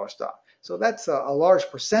 $17 stock. So that's a large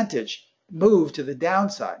percentage move to the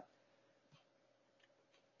downside.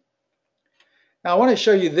 Now I want to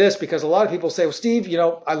show you this because a lot of people say, well, Steve,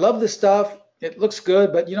 I love this stuff. It looks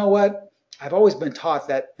good, but you know what? I've always been taught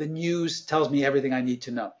that the news tells me everything I need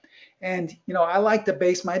to know. And, I like to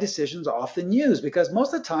base my decisions off the news because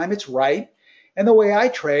most of the time it's right. And the way I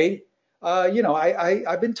trade,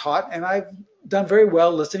 I've been taught and I've done very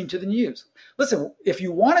well listening to the news. Listen, if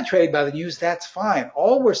you want to trade by the news, that's fine.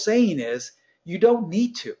 All we're saying is you don't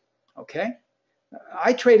need to, okay?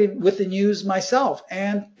 I traded with the news myself,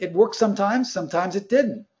 and it worked sometimes it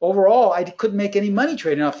didn't. Overall, I couldn't make any money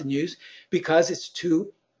trading off the news because it's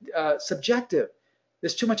too subjective.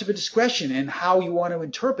 There's too much of a discretion in how you want to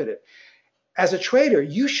interpret it. As a trader,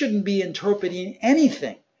 you shouldn't be interpreting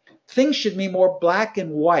anything. Things should be more black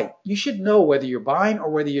and white. You should know whether you're buying or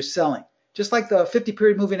whether you're selling. Just like the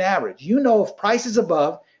 50-period moving average. You know if price is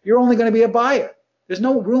above, you're only going to be a buyer. There's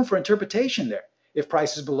no room for interpretation there. If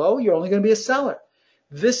price is below, you're only going to be a seller.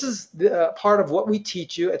 This is part of what we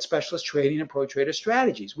teach you at Specialist Trading and Pro Trader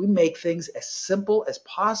Strategies. We make things as simple as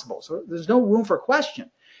possible. So there's no room for question.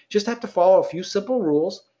 You just have to follow a few simple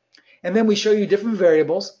rules. And then we show you different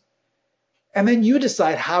variables. And then you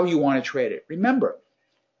decide how you want to trade it. Remember,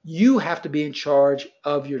 you have to be in charge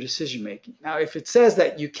of your decision making. Now, if it says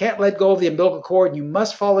that you can't let go of the umbilical cord and you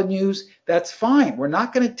must follow news, that's fine. We're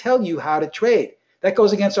not going to tell you how to trade. That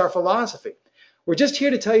goes against our philosophy. We're just here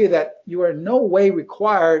to tell you that you are in no way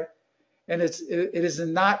required, and it is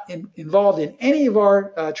not involved in any of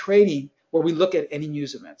our trading where we look at any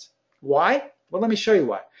news events. Why? Well, let me show you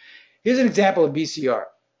why. Here's an example of BCR.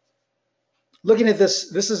 Looking at this,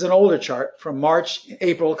 this is an older chart from March,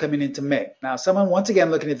 April coming into May. Now, someone once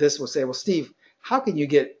again looking at this will say, well, Steve, how can you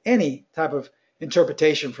get any type of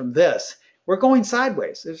interpretation from this? We're going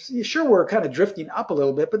sideways. Sure, we're kind of drifting up a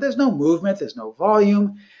little bit, but there's no movement, there's no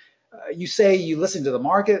volume. You say you listen to the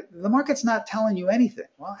market's not telling you anything.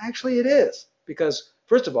 Well, actually it is, because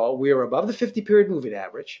first of all, we are above the 50-period moving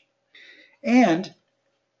average, and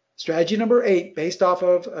strategy number 8, based off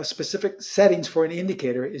of specific settings for an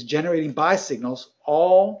indicator, is generating buy signals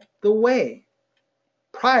all the way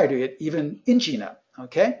prior to it even inching up,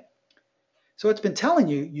 okay? So it's been telling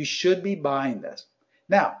you you should be buying this.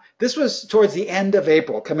 Now, this was towards the end of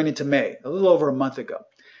April, coming into May, a little over a month ago.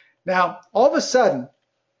 Now, all of a sudden,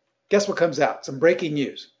 guess what comes out? Some breaking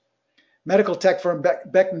news. Medical tech firm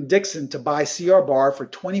Beckman Dixon to buy CR Bar for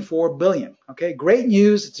 $24 billion. Okay, great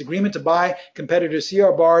news. It's agreement to buy competitor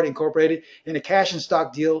CR Bar Incorporated in a cash and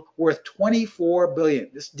stock deal worth $24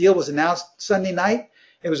 billion. This deal was announced Sunday night.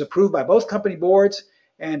 It was approved by both company boards,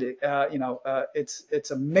 and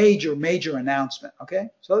it's a major announcement. Okay,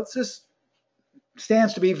 so it's just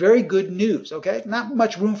stands to be very good news. Okay, not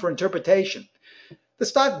much room for interpretation. The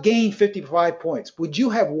stock gained 55 points. Would you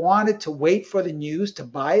have wanted to wait for the news to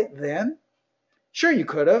buy it then? Sure, you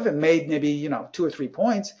could have and made maybe 2 or 3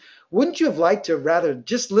 points. Wouldn't you have liked to rather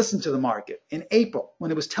just listen to the market in April when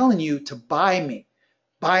it was telling you to buy me,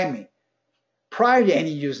 prior to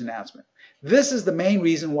any news announcement? This is the main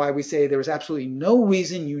reason why we say there is absolutely no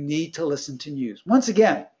reason you need to listen to news. Once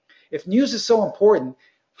again, if news is so important,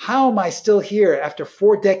 how am I still here after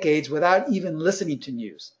 4 decades without even listening to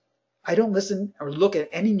news? I don't listen or look at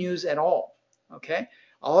any news at all, okay?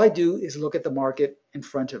 All I do is look at the market in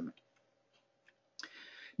front of me.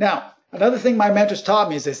 Now, another thing my mentors taught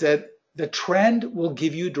me is they said, the trend will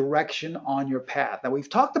give you direction on your path. Now, we've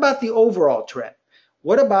talked about the overall trend.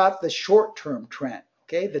 What about the short-term trend,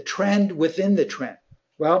 okay? The trend within the trend.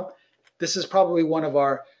 Well, this is probably one of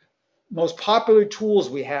our most popular tools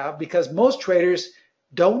we have because most traders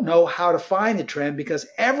don't know how to find the trend because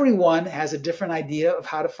everyone has a different idea of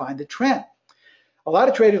how to find the trend. A lot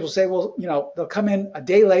of traders will say, well, they'll come in a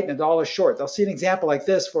day late and $1 short. They'll see an example like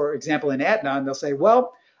this, for example, in Aetna, and they'll say,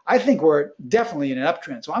 well, I think we're definitely in an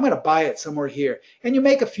uptrend, so I'm going to buy it somewhere here. And you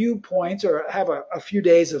make a few points or have a few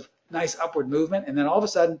days of nice upward movement, and then all of a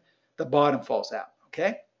sudden, the bottom falls out,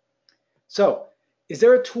 okay? So is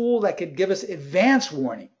there a tool that could give us advance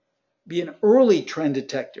warning? Be an early trend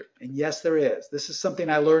detector? And yes, there is. This is something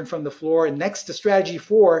I learned from the floor. And next to strategy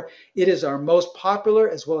 4, it is our most popular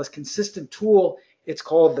as well as consistent tool. It's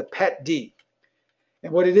called the PET-D.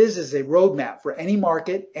 And what it is a roadmap for any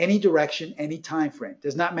market, any direction, any time frame. It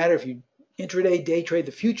does not matter if you intraday day trade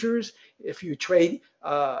the futures, if you trade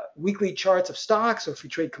weekly charts of stocks, or if you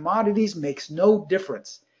trade commodities, makes no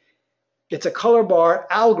difference. It's a color bar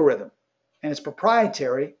algorithm, and it's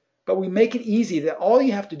proprietary. But we make it easy that all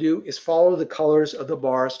you have to do is follow the colors of the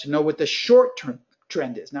bars to know what the short-term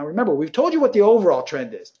trend is. Now remember, we've told you what the overall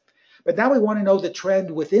trend is, but now we want to know the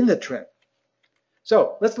trend within the trend.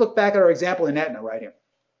 So let's look back at our example in Aetna right here.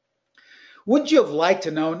 Would you have liked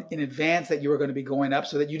to know in advance that you were going to be going up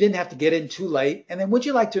so that you didn't have to get in too late? And then would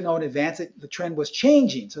you like to know in advance that the trend was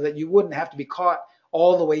changing so that you wouldn't have to be caught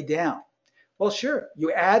all the way down? Well, sure.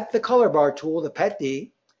 You add the color bar tool, the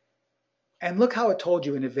PET-D, and look how it told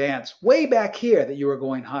you in advance, way back here, that you were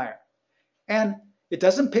going higher. And it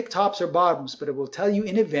doesn't pick tops or bottoms, but it will tell you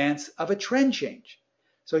in advance of a trend change.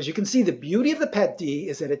 So as you can see, the beauty of the PET-D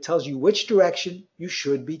is that it tells you which direction you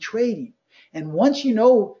should be trading. And once you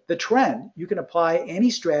know the trend, you can apply any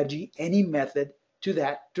strategy, any method to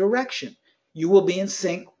that direction. You will be in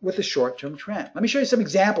sync with the short-term trend. Let me show you some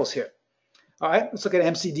examples here. All right, let's look at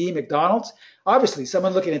MCD, McDonald's. Obviously,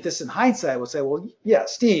 someone looking at this in hindsight will say, well, yeah,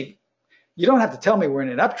 Steve, you don't have to tell me we're in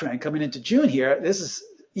an uptrend coming into June here. This is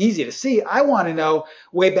easy to see. I want to know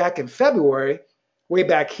way back in February, way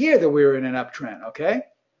back here that we were in an uptrend, okay?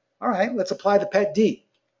 All right, let's apply the PET D.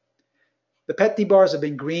 The PET D bars have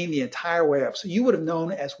been green the entire way up. So you would have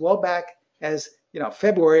known as well back as,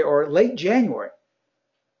 February or late January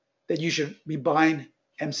that you should be buying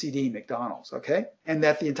MCD McDonald's, okay? And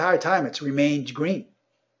that the entire time it's remained green.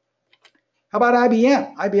 How about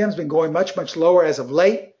IBM? IBM's been going much, much lower as of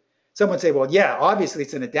late. Someone say, well, yeah, obviously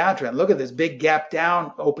it's in a downtrend. Look at this big gap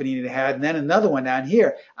down opening it had, and then another one down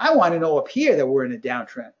here. I want to know up here that we're in a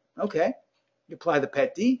downtrend. Okay, you apply the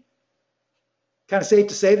PET D. Kind of safe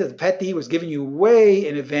to say that the PET D was giving you way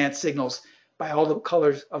in advance signals by all the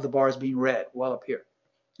colors of the bars being red, well up here.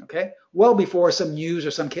 Okay, well before some news or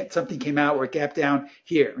something came out where it gapped down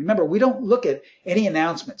here. Remember, we don't look at any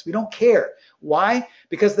announcements. We don't care. Why?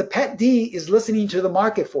 Because the PET D is listening to the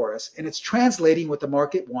market for us, and it's translating what the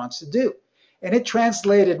market wants to do. And it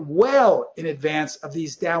translated well in advance of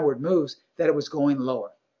these downward moves that it was going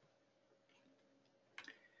lower.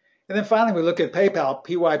 And then finally, we look at PayPal,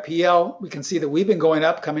 PYPL. We can see that we've been going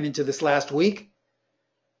up coming into this last week.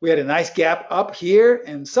 We had a nice gap up here,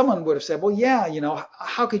 and someone would have said, well, yeah,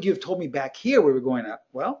 how could you have told me back here we were going up?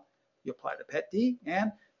 Well, you apply the PET D,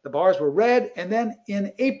 and the bars were red, and then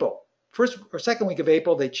in April, first or second week of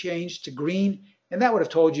April, they changed to green, and that would have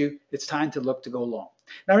told you it's time to look to go long.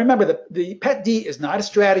 Now remember, the PET D is not a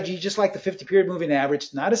strategy, just like the 50-period moving average.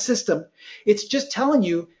 It's not a system. It's just telling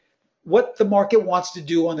you what the market wants to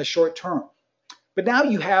do on the short term. But now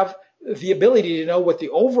you have the ability to know what the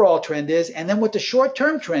overall trend is and then what the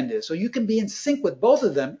short-term trend is. So you can be in sync with both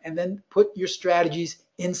of them and then put your strategies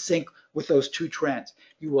in sync with those two trends.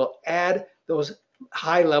 You will add those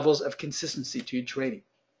high levels of consistency to your trading.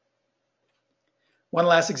 One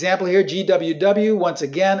last example here, GWW. Once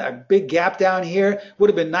again, a big gap down here. Would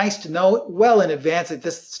have been nice to know well in advance that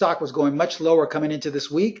this stock was going much lower coming into this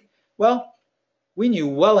week. Well, we knew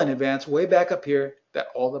well in advance, way back up here, that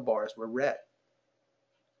all the bars were red.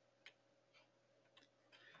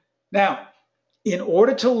 Now, in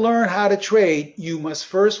order to learn how to trade, you must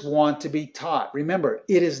first want to be taught. Remember,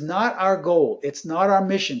 it is not our goal, it's not our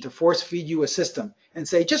mission to force feed you a system and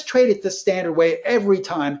say, just trade it this standard way every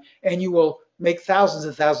time and you will make thousands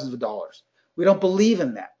and thousands of dollars. We don't believe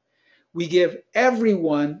in that. We give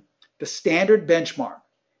everyone the standard benchmark,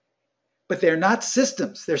 but they're not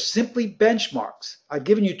systems. They're simply benchmarks. I've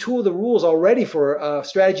given you two of the rules already for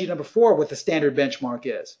strategy number 4, what the standard benchmark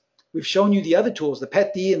is. We've shown you the other tools, the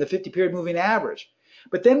PET D and the 50-period moving average.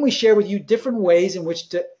 But then we share with you different ways in which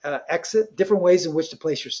to exit, different ways in which to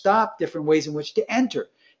place your stop, different ways in which to enter,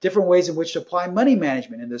 different ways in which to apply money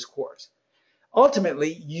management in this course.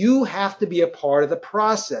 Ultimately, you have to be a part of the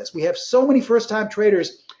process. We have so many first-time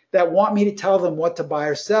traders that want me to tell them what to buy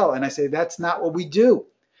or sell. And I say, that's not what we do.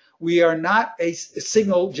 We are not a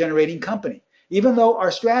signal-generating company. Even though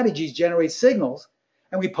our strategies generate signals,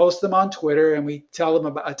 and we post them on Twitter and we tell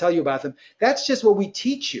you about them. That's just what we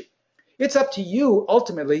teach you. It's up to you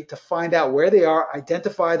ultimately to find out where they are,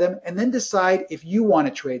 identify them, and then decide if you want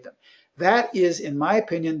to trade them. That is, in my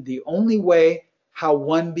opinion, the only way how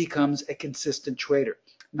one becomes a consistent trader.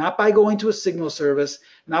 Not by going to a signal service,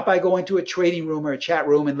 not by going to a trading room or a chat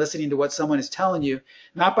room and listening to what someone is telling you,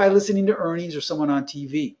 not by listening to earnings or someone on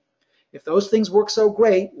TV. If those things work so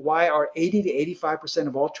great, why are 80 to 85%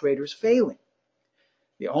 of all traders failing?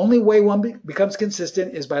 The only way one becomes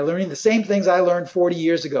consistent is by learning the same things I learned 40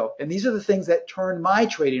 years ago. And these are the things that turned my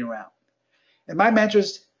trading around. And my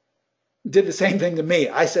mentors did the same thing to me.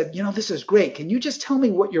 I said, this is great. Can you just tell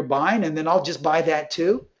me what you're buying and then I'll just buy that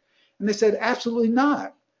too? And they said, absolutely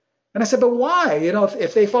not. And I said, but why?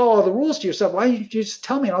 If they follow all the rules to yourself, why don't you just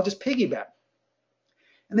tell me and I'll just piggyback?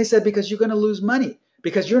 And they said, because you're going to lose money,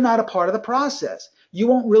 because you're not a part of the process. You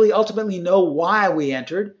won't really ultimately know why we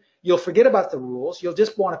entered. You'll forget about the rules. You'll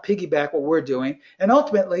just want to piggyback what we're doing. And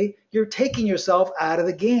ultimately, you're taking yourself out of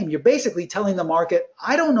the game. You're basically telling the market,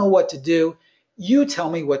 I don't know what to do. You tell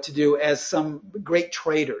me what to do as some great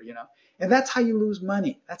trader, And that's how you lose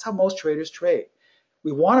money. That's how most traders trade.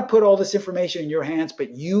 We want to put all this information in your hands,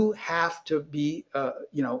 but you have to be,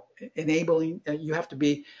 enabling, you have to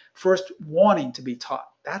be first wanting to be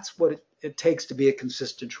taught. That's what it takes to be a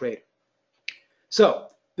consistent trader. So,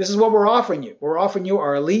 this is what we're offering you. We're offering you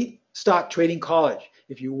our Elite Stock Trading College.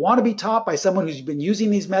 If you want to be taught by someone who's been using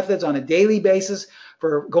these methods on a daily basis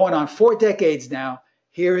for going on 4 decades now,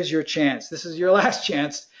 here is your chance. This is your last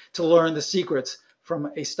chance to learn the secrets from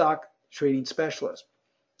a stock trading specialist.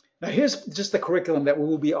 Now here's just the curriculum that we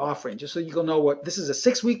will be offering, just so you can know what, this is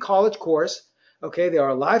a 6-week college course. Okay, they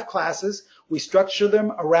are live classes. We structure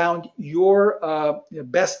them around your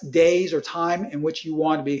best days or time in which you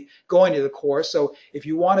want to be going to the course. So if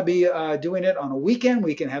you want to be doing it on a weekend,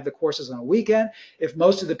 we can have the courses on a weekend. If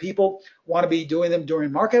most of the people want to be doing them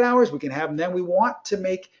during market hours, we can have them then. We want to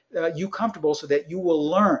make you comfortable so that you will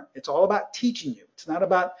learn. It's all about teaching you. It's not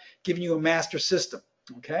about giving you a master system.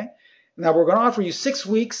 Okay. Now we're going to offer you 6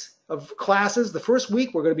 weeks of classes. The first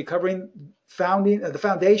week we're going to be covering the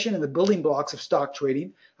foundation and the building blocks of stock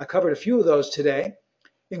trading. I covered a few of those today.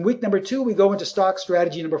 In week number 2, we go into stock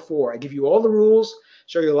strategy number 4. I give you all the rules,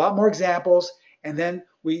 show you a lot more examples, and then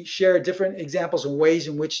we share different examples and ways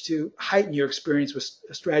in which to heighten your experience with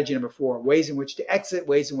strategy number 4, ways in which to exit,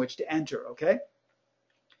 ways in which to enter, okay?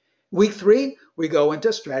 Week 3, we go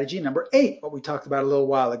into strategy number 8, what we talked about a little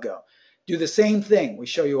while ago. Do the same thing. We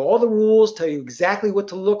show you all the rules, tell you exactly what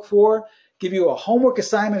to look for, give you a homework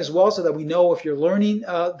assignment as well so that we know if you're learning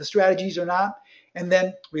the strategies or not, and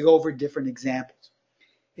then we go over different examples.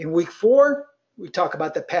 In week 4, we talk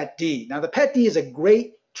about the PET-D. Now the PET-D is a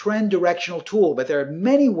great trend directional tool, but there are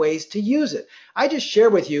many ways to use it. I just share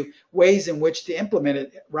with you ways in which to implement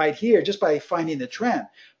it right here just by finding the trend.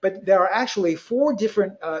 But there are actually 4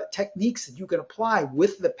 different techniques that you can apply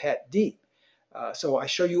with the PET-D. So I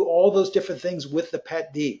show you all those different things with the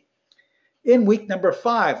PET-D. In week number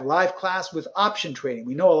 5, live class with option trading.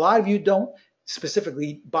 We know a lot of you don't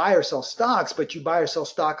specifically buy or sell stocks, but you buy or sell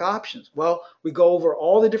stock options. Well, we go over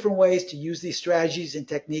all the different ways to use these strategies and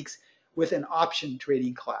techniques with an option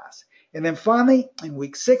trading class. And then finally, in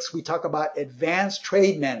week 6, we talk about advanced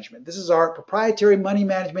trade management. This is our proprietary money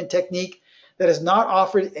management technique that is not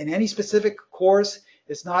offered in any specific course.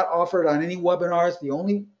 It's not offered on any webinars. The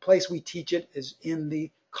only place we teach it is in the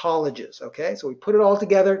colleges, okay? So we put it all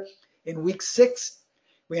together in week 6.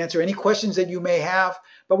 We answer any questions that you may have,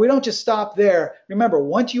 but we don't just stop there. Remember,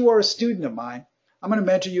 once you are a student of mine, I'm going to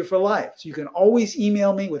mentor you for life. So you can always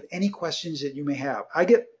email me with any questions that you may have. I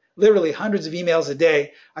get literally hundreds of emails a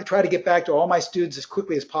day. I try to get back to all my students as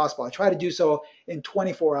quickly as possible. I try to do so in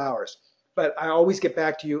 24 hours, but I always get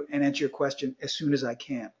back to you and answer your question as soon as I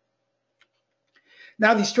can.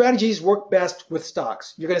 Now, these strategies work best with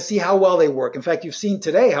stocks. You're going to see how well they work. In fact, you've seen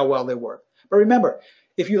today how well they work. But remember,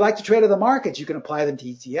 if you like to trade in the markets, you can apply them to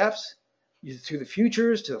ETFs, to the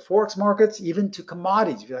futures, to the forex markets, even to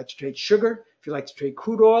commodities. If you like to trade sugar, if you like to trade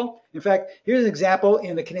crude oil. In fact, here's an example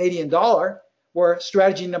in the Canadian dollar where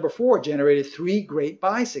strategy number 4 generated 3 great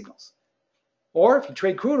buy signals. Or if you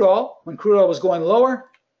trade crude oil, when crude oil was going lower,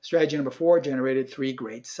 strategy number 4 generated 3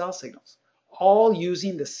 great sell signals, all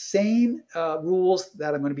using the same rules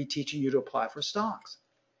that I'm going to be teaching you to apply for stocks.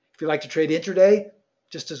 If you like to trade intraday,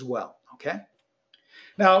 just as well, okay?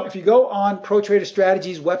 Now, if you go on Pro Trader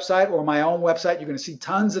Strategies website or my own website, you're going to see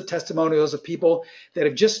tons of testimonials of people that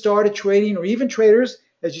have just started trading, or even traders,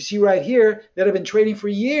 as you see right here, that have been trading for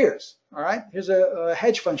years. All right, here's a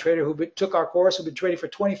hedge fund trader who took our course, who's been trading for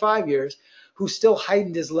 25 years, who still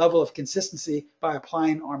heightened his level of consistency by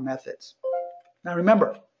applying our methods. Now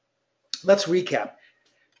remember, let's recap.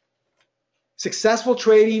 Successful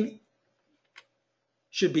trading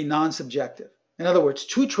should be non-subjective. In other words,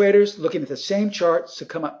 2 traders looking at the same charts to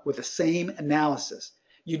come up with the same analysis.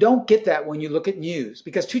 You don't get that when you look at news,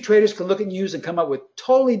 because 2 traders can look at news and come up with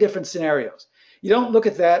totally different scenarios. You don't look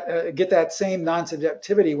at that, get that same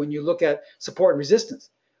non-subjectivity when you look at support and resistance.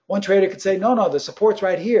 One trader could say, no, the support's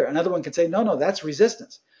right here. Another one could say, no, that's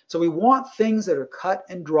resistance. So we want things that are cut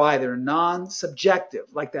and dry, that are non-subjective,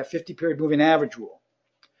 like that 50-period moving average rule.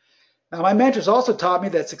 Now, my mentors also taught me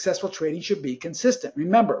that successful trading should be consistent.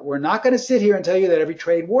 Remember, we're not going to sit here and tell you that every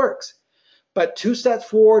trade works, but 2 steps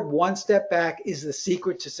forward, 1 step back is the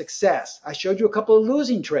secret to success. I showed you a couple of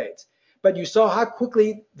losing trades, but you saw how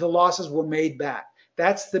quickly the losses were made back.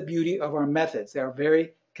 That's the beauty of our methods. They are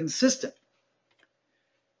very consistent.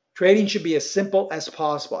 Trading should be as simple as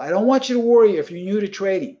possible. I don't want you to worry if you're new to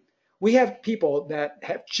trading. We have people that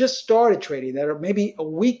have just started trading, that are maybe a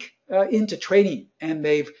week into trading, and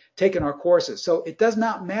they've taken our courses. So it does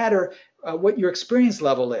not matter what your experience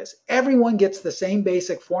level is. Everyone gets the same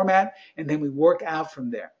basic format, and then we work out from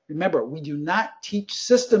there. Remember, we do not teach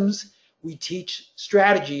systems. We teach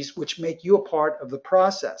strategies which make you a part of the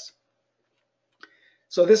process.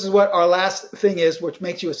 So this is what our last thing is, which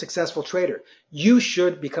makes you a successful trader. You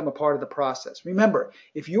should become a part of the process. Remember,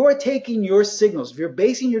 if you are taking your signals, if you're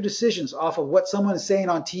basing your decisions off of what someone is saying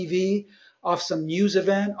on TV, off some news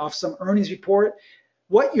event, off some earnings report,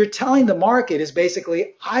 what you're telling the market is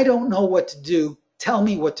basically, I don't know what to do. Tell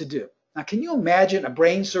me what to do. Now, can you imagine a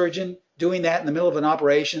brain surgeon doing that in the middle of an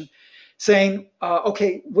operation, saying,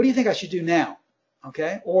 okay, what do you think I should do now?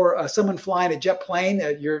 okay? Or someone flying a jet plane,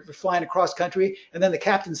 you're flying across country, and then the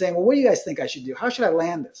captain saying, well, what do you guys think I should do? How should I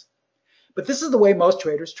land this? But this is the way most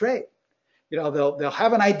traders trade. You know, they'll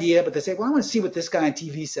have an idea, but they say, well, I want to see what this guy on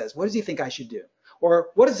TV says. What does he think I should do? Or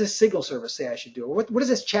what does this signal service say I should do? Or what is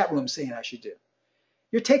this chat room saying I should do?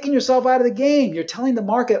 You're taking yourself out of the game. You're telling the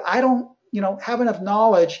market, I don't, have enough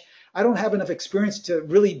knowledge. I don't have enough experience to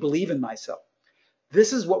really believe in myself.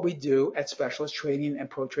 This is what we do at Specialist Trading and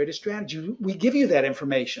Pro Trader Strategy. We give you that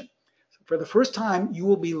information. For the first time, you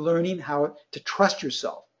will be learning how to trust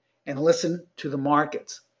yourself and listen to the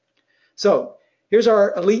markets. So here's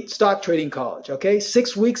our Elite Stock Trading College, okay?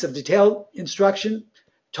 6 weeks of detailed instruction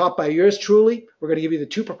taught by yours truly. We're going to give you the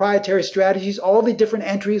 2 proprietary strategies, all the different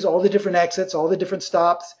entries, all the different exits, all the different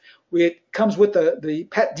stops. It comes with the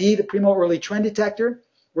PET-D, the Primo Early Trend Detector.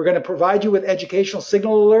 We're going to provide you with educational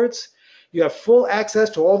signal alerts. You have full access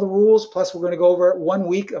to all the rules, plus we're going to go over 1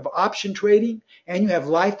 week of option trading, and you have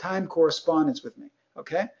lifetime correspondence with me,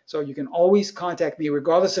 okay? So you can always contact me,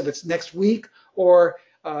 regardless if it's next week or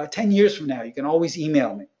 10 years from now. You can always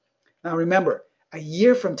email me. Now remember, a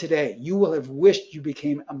year from today, you will have wished you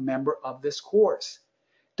became a member of this course.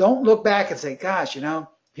 Don't look back and say, gosh,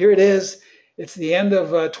 here it is. It's the end of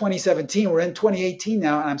 2017. We're in 2018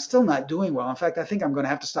 now, and I'm still not doing well. In fact, I think I'm going to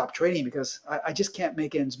have to stop trading because I just can't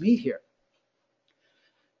make ends meet here.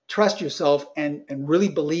 Trust yourself and really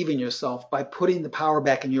believe in yourself by putting the power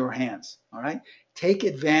back in your hands, all right? Take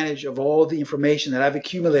advantage of all the information that I've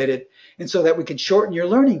accumulated, and so that we can shorten your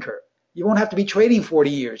learning curve. You won't have to be trading 40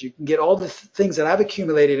 years. You can get all the things that I've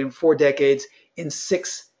accumulated in 4 decades in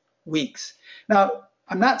 6 weeks. Now,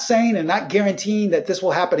 I'm not saying and not guaranteeing that this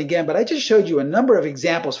will happen again, but I just showed you a number of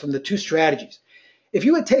examples from the 2 strategies. If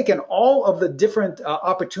you had taken all of the different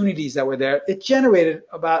opportunities that were there, it generated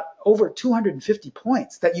about over 250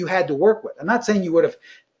 points that you had to work with. I'm not saying you would have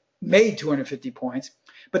made 250 points,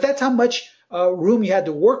 but that's how much room you had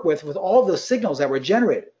to work with all those signals that were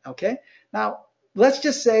generated, okay? Now, let's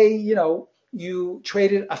just say, you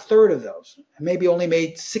traded a third of those, and maybe only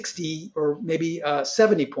made 60 or maybe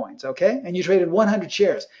 70 points, okay? And you traded 100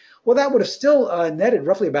 shares. Well, that would have still netted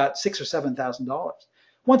roughly about $6,000 or $7,000.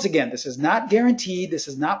 Once again, this is not guaranteed, this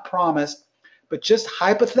is not promised, but just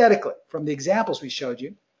hypothetically, from the examples we showed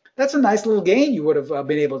you, that's a nice little gain you would have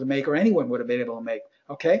been able to make, or anyone would have been able to make,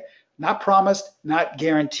 okay? Not promised, not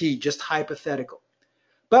guaranteed, just hypothetical.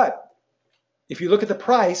 But if you look at the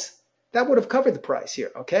price, that would have covered the price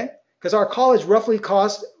here, okay? Because our college roughly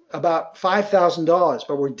cost about $5,000,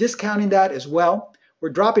 but we're discounting that as well. We're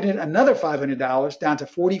dropping it another $500 down to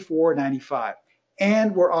 $44.95,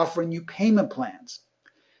 and we're offering you payment plans.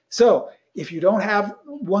 So if you don't have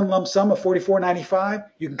one lump sum of $44.95,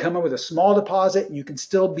 you can come in with a small deposit, and you can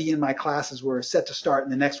still be in my classes. We're set to start in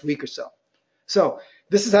the next week or so. So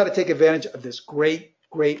this is how to take advantage of this great,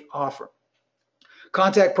 great offer.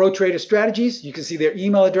 Contact Pro Trader Strategies. You can see their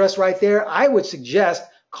email address right there. I would suggest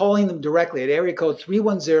calling them directly at area code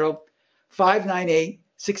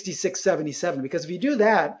 310-598-6677, because if you do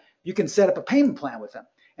that, you can set up a payment plan with them.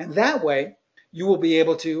 And that way, you will be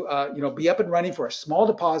able to be up and running for a small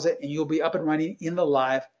deposit, and you'll be up and running in the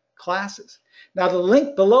live classes. Now, the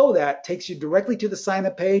link below that takes you directly to the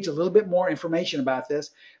sign-up page, a little bit more information about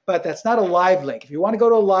this, but that's not a live link. If you want to go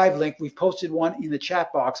to a live link, we've posted one in the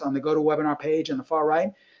chat box on the GoToWebinar page on the far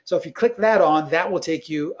right. So if you click that on, that will take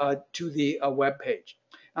you to the web page.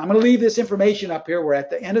 I'm going to leave this information up here. We're at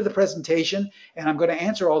the end of the presentation, and I'm going to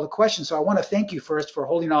answer all the questions. So I want to thank you first for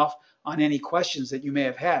holding off on any questions that you may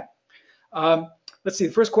have had. Let's see,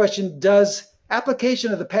 the first question, does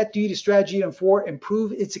application of the PET-D to strategy item 4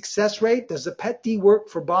 improve its success rate? Does the PET-D work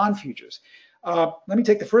for bond futures? Let me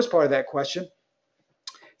take the first part of that question.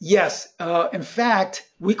 Yes, in fact,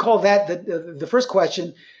 we call that the first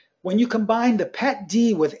question. When you combine the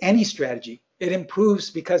PET-D with any strategy, it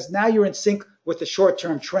improves because now you're in sync with the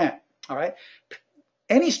short-term trend, all right?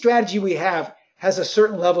 Any strategy we have has a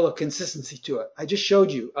certain level of consistency to it. I just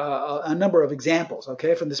showed you a number of examples,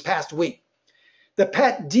 okay, from this past week. The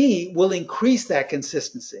PET-D will increase that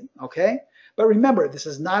consistency, okay? But remember, this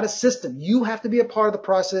is not a system. You have to be a part of the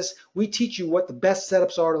process. We teach you what the best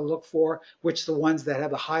setups are to look for, which are the ones that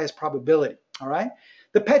have the highest probability, all right?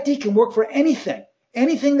 The PET-D can work for anything.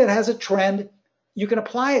 Anything that has a trend, you can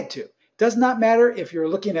apply it to. It does not matter if you're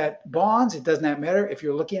looking at bonds. It does not matter if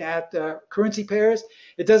you're looking at currency pairs.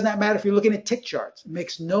 It does not matter if you're looking at tick charts. It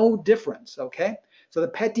makes no difference, okay? So the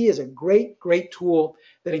PET-D is a great, great tool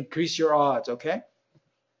that increases your odds, okay?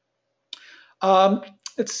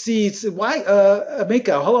 Let's see, it's why,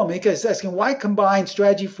 Mika, hello, Mika is asking, why combine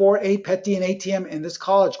Strategy 4A, PET-D, and ATM in this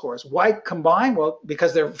college course? Why combine? Well,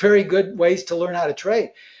 because they're very good ways to learn how to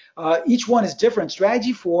trade. Each one is different.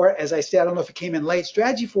 Strategy 4, as I said, I don't know if it came in late,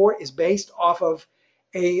 strategy 4 is based off of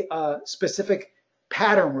a specific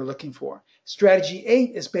pattern we're looking for. Strategy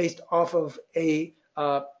 8 is based off of a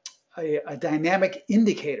dynamic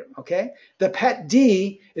indicator, okay? The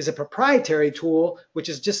PET-D is a proprietary tool, which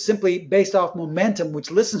is just simply based off momentum,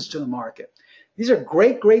 which listens to the market. These are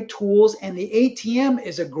great, great tools, and the ATM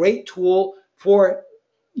is a great tool for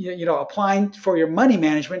applying for your money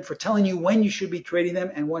management, for telling you when you should be trading them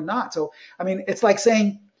and when not. So, I mean, it's like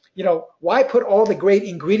saying, why put all the great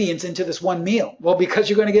ingredients into this one meal? Well, because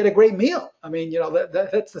you're going to get a great meal. I mean,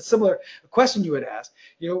 that's the similar question you would ask.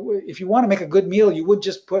 If you want to make a good meal, you would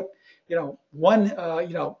just put, one,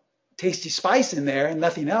 tasty spice in there and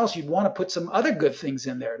nothing else. You'd want to put some other good things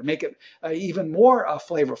in there to make it even more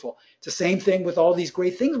flavorful. It's the same thing with all these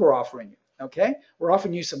great things we're offering you. Okay, we're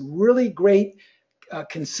offering you some really great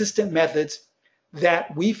consistent methods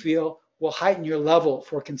that we feel will heighten your level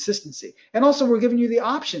for consistency. And also we're giving you the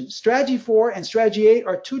options. Strategy 4 and strategy 8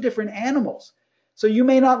 are two different animals. So you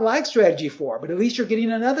may not like strategy 4, but at least you're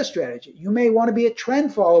getting another strategy. You may want to be a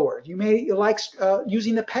trend follower. You may like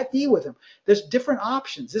using the PET-D with them. There's different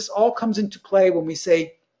options. This all comes into play when we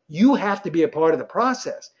say you have to be a part of the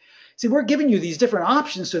process. See, we're giving you these different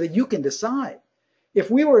options so that you can decide.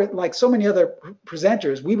 If we were like so many other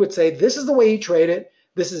presenters, we would say, this is the way you trade it,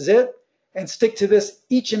 this is it, and stick to this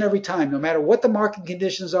each and every time, no matter what the market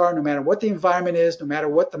conditions are, no matter what the environment is, no matter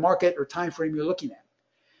what the market or time frame you're looking at.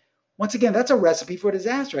 Once again, that's a recipe for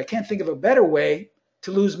disaster. I can't think of a better way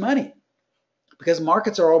to lose money because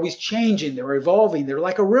markets are always changing, they're evolving, they're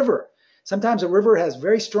like a river. Sometimes a river has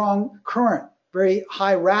very strong current, very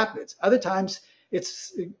high rapids. Other times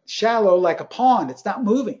it's shallow like a pond, it's not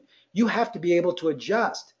moving. You have to be able to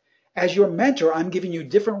adjust. As your mentor, I'm giving you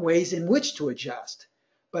different ways in which to adjust.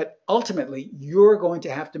 But ultimately, you're going to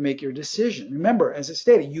have to make your decision. Remember, as I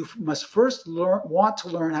stated, you must first want to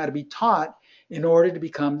learn how to be taught in order to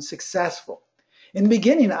become successful. In the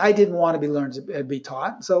beginning, I didn't want to be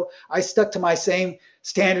taught, so I stuck to my same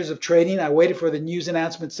standards of trading. I waited for the news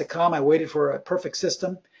announcements to come. I waited for a perfect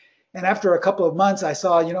system. And after a couple of months, I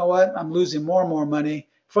saw, you know what, I'm losing more and more money.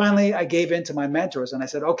 Finally, I gave in to my mentors and I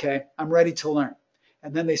said, okay, I'm ready to learn.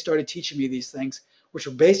 And then they started teaching me these things, which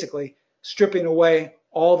were basically stripping away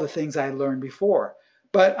all the things I had learned before.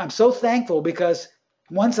 But I'm so thankful because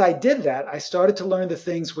once I did that, I started to learn the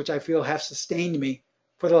things which I feel have sustained me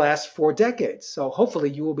for the last 4 decades. So hopefully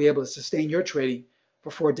you will be able to sustain your trading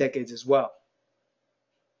for 4 decades as well.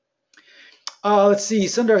 Let's see,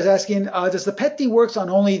 Sundar is asking, does the PET-D works on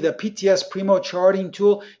only the PTS Primo charting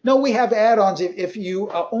tool? No, we have add-ons. If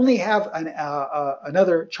you only have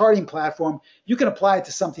another charting platform, you can apply it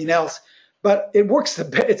to something else. But it works,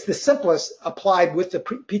 it's the simplest applied with the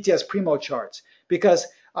PTS Primo charts because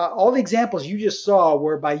all the examples you just saw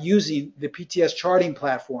were by using the PTS charting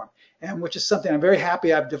platform, and which is something I'm very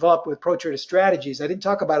happy I've developed with ProTrader Strategies. I didn't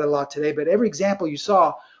talk about it a lot today, but every example you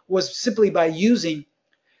saw was simply by using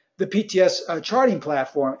the PTS charting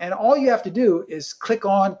platform. And all you have to do is click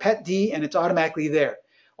on PET-D and it's automatically there.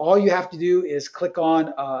 All you have to do is click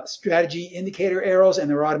on strategy indicator arrows and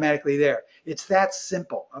they're automatically there. It's that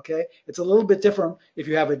simple, okay? It's a little bit different if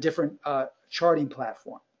you have a different charting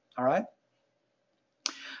platform, all right?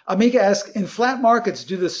 Amika asks, in flat markets,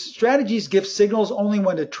 do the strategies give signals only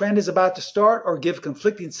when the trend is about to start or give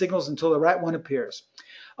conflicting signals until the right one appears?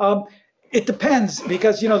 It depends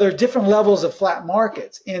because, there are different levels of flat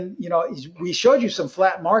markets. And, we showed you some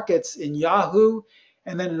flat markets in Yahoo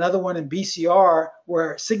and then another one in BCR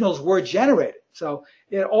where signals were generated. So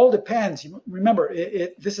it all depends. Remember,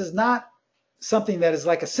 this is not something that is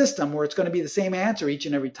like a system where it's going to be the same answer each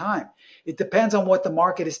and every time. It depends on what the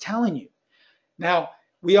market is telling you. Now,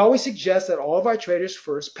 we always suggest that all of our traders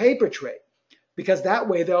first paper trade because that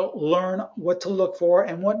way they'll learn what to look for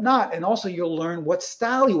and what not. And also you'll learn what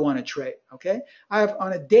style you want to trade, okay? I have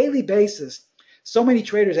on a daily basis so many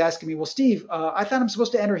traders asking me, well, Steve, I thought I'm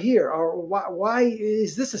supposed to enter here, or why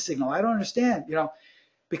is this a signal? I don't understand,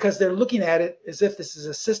 because they're looking at it as if this is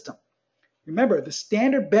a system. Remember, the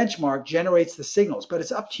standard benchmark generates the signals, but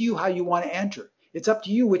it's up to you how you want to enter. It's up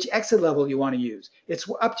to you which exit level you want to use. It's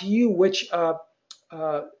up to you which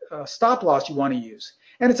stop loss you want to use.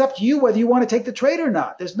 And it's up to you whether you want to take the trade or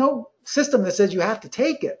not. There's no system that says you have to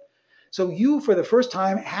take it. So you, for the first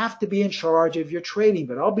time, have to be in charge of your trading,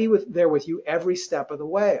 but I'll be there with you every step of the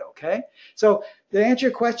way, okay? So to answer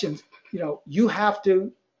your question, you have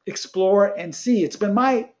to explore and see. It's been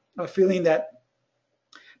my feeling that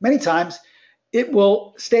many times it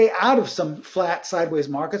will stay out of some flat sideways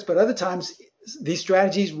markets, but other times these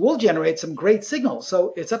strategies will generate some great signals.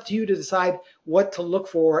 So it's up to you to decide what to look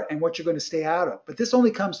for and what you're going to stay out of. But this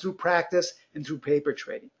only comes through practice and through paper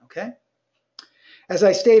trading, okay? As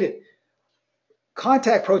I stated,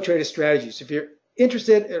 contact Pro Trader Strategies. If you're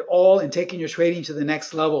interested at all in taking your trading to the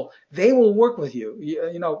next level, they will work with you.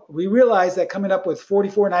 You know, we realize that coming up with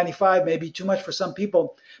 $44.95 may be too much for some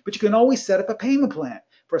people, but you can always set up a payment plan.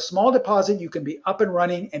 For a small deposit, you can be up and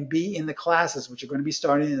running and be in the classes, which are going to be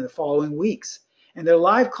starting in the following weeks. And they're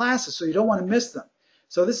live classes, so you don't want to miss them.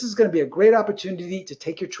 So this is going to be a great opportunity to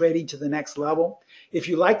take your trading to the next level. If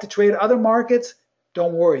you like to trade other markets,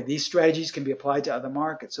 don't worry, these strategies can be applied to other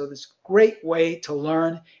markets. So this is a great way to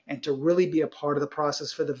learn and to really be a part of the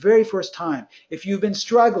process for the very first time. If you've been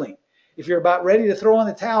struggling, if you're about ready to throw in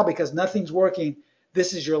the towel because nothing's working,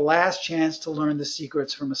 this is your last chance to learn the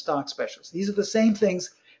secrets from a stock specialist. These are the same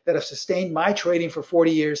things that have sustained my trading for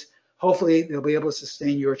 40 years. Hopefully, they'll be able to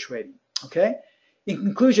sustain your trading, okay? In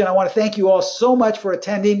conclusion, I want to thank you all so much for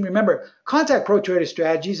attending. Remember, contact Pro Trader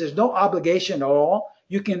Strategies. There's no obligation at all.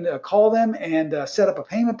 You can call them and set up a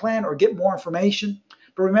payment plan or get more information.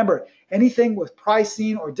 But remember, anything with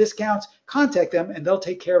pricing or discounts, contact them and they'll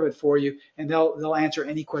take care of it for you, and they'll answer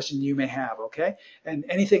any question you may have, okay? And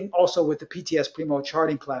anything also with the PTS Primo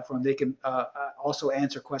charting platform, they can also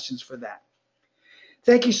answer questions for that.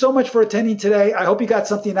 Thank you so much for attending today. I hope you got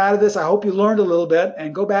something out of this. I hope you learned a little bit,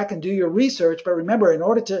 and go back and do your research. But remember, in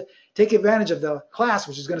order to take advantage of the class,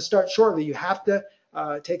 which is going to start shortly, you have to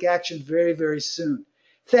take action very, very soon.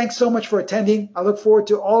 Thanks so much for attending. I look forward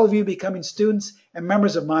to all of you becoming students and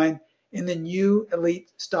members of mine in the new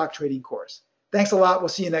Elite Stock Trading course. Thanks a lot. We'll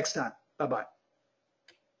see you next time. Bye-bye.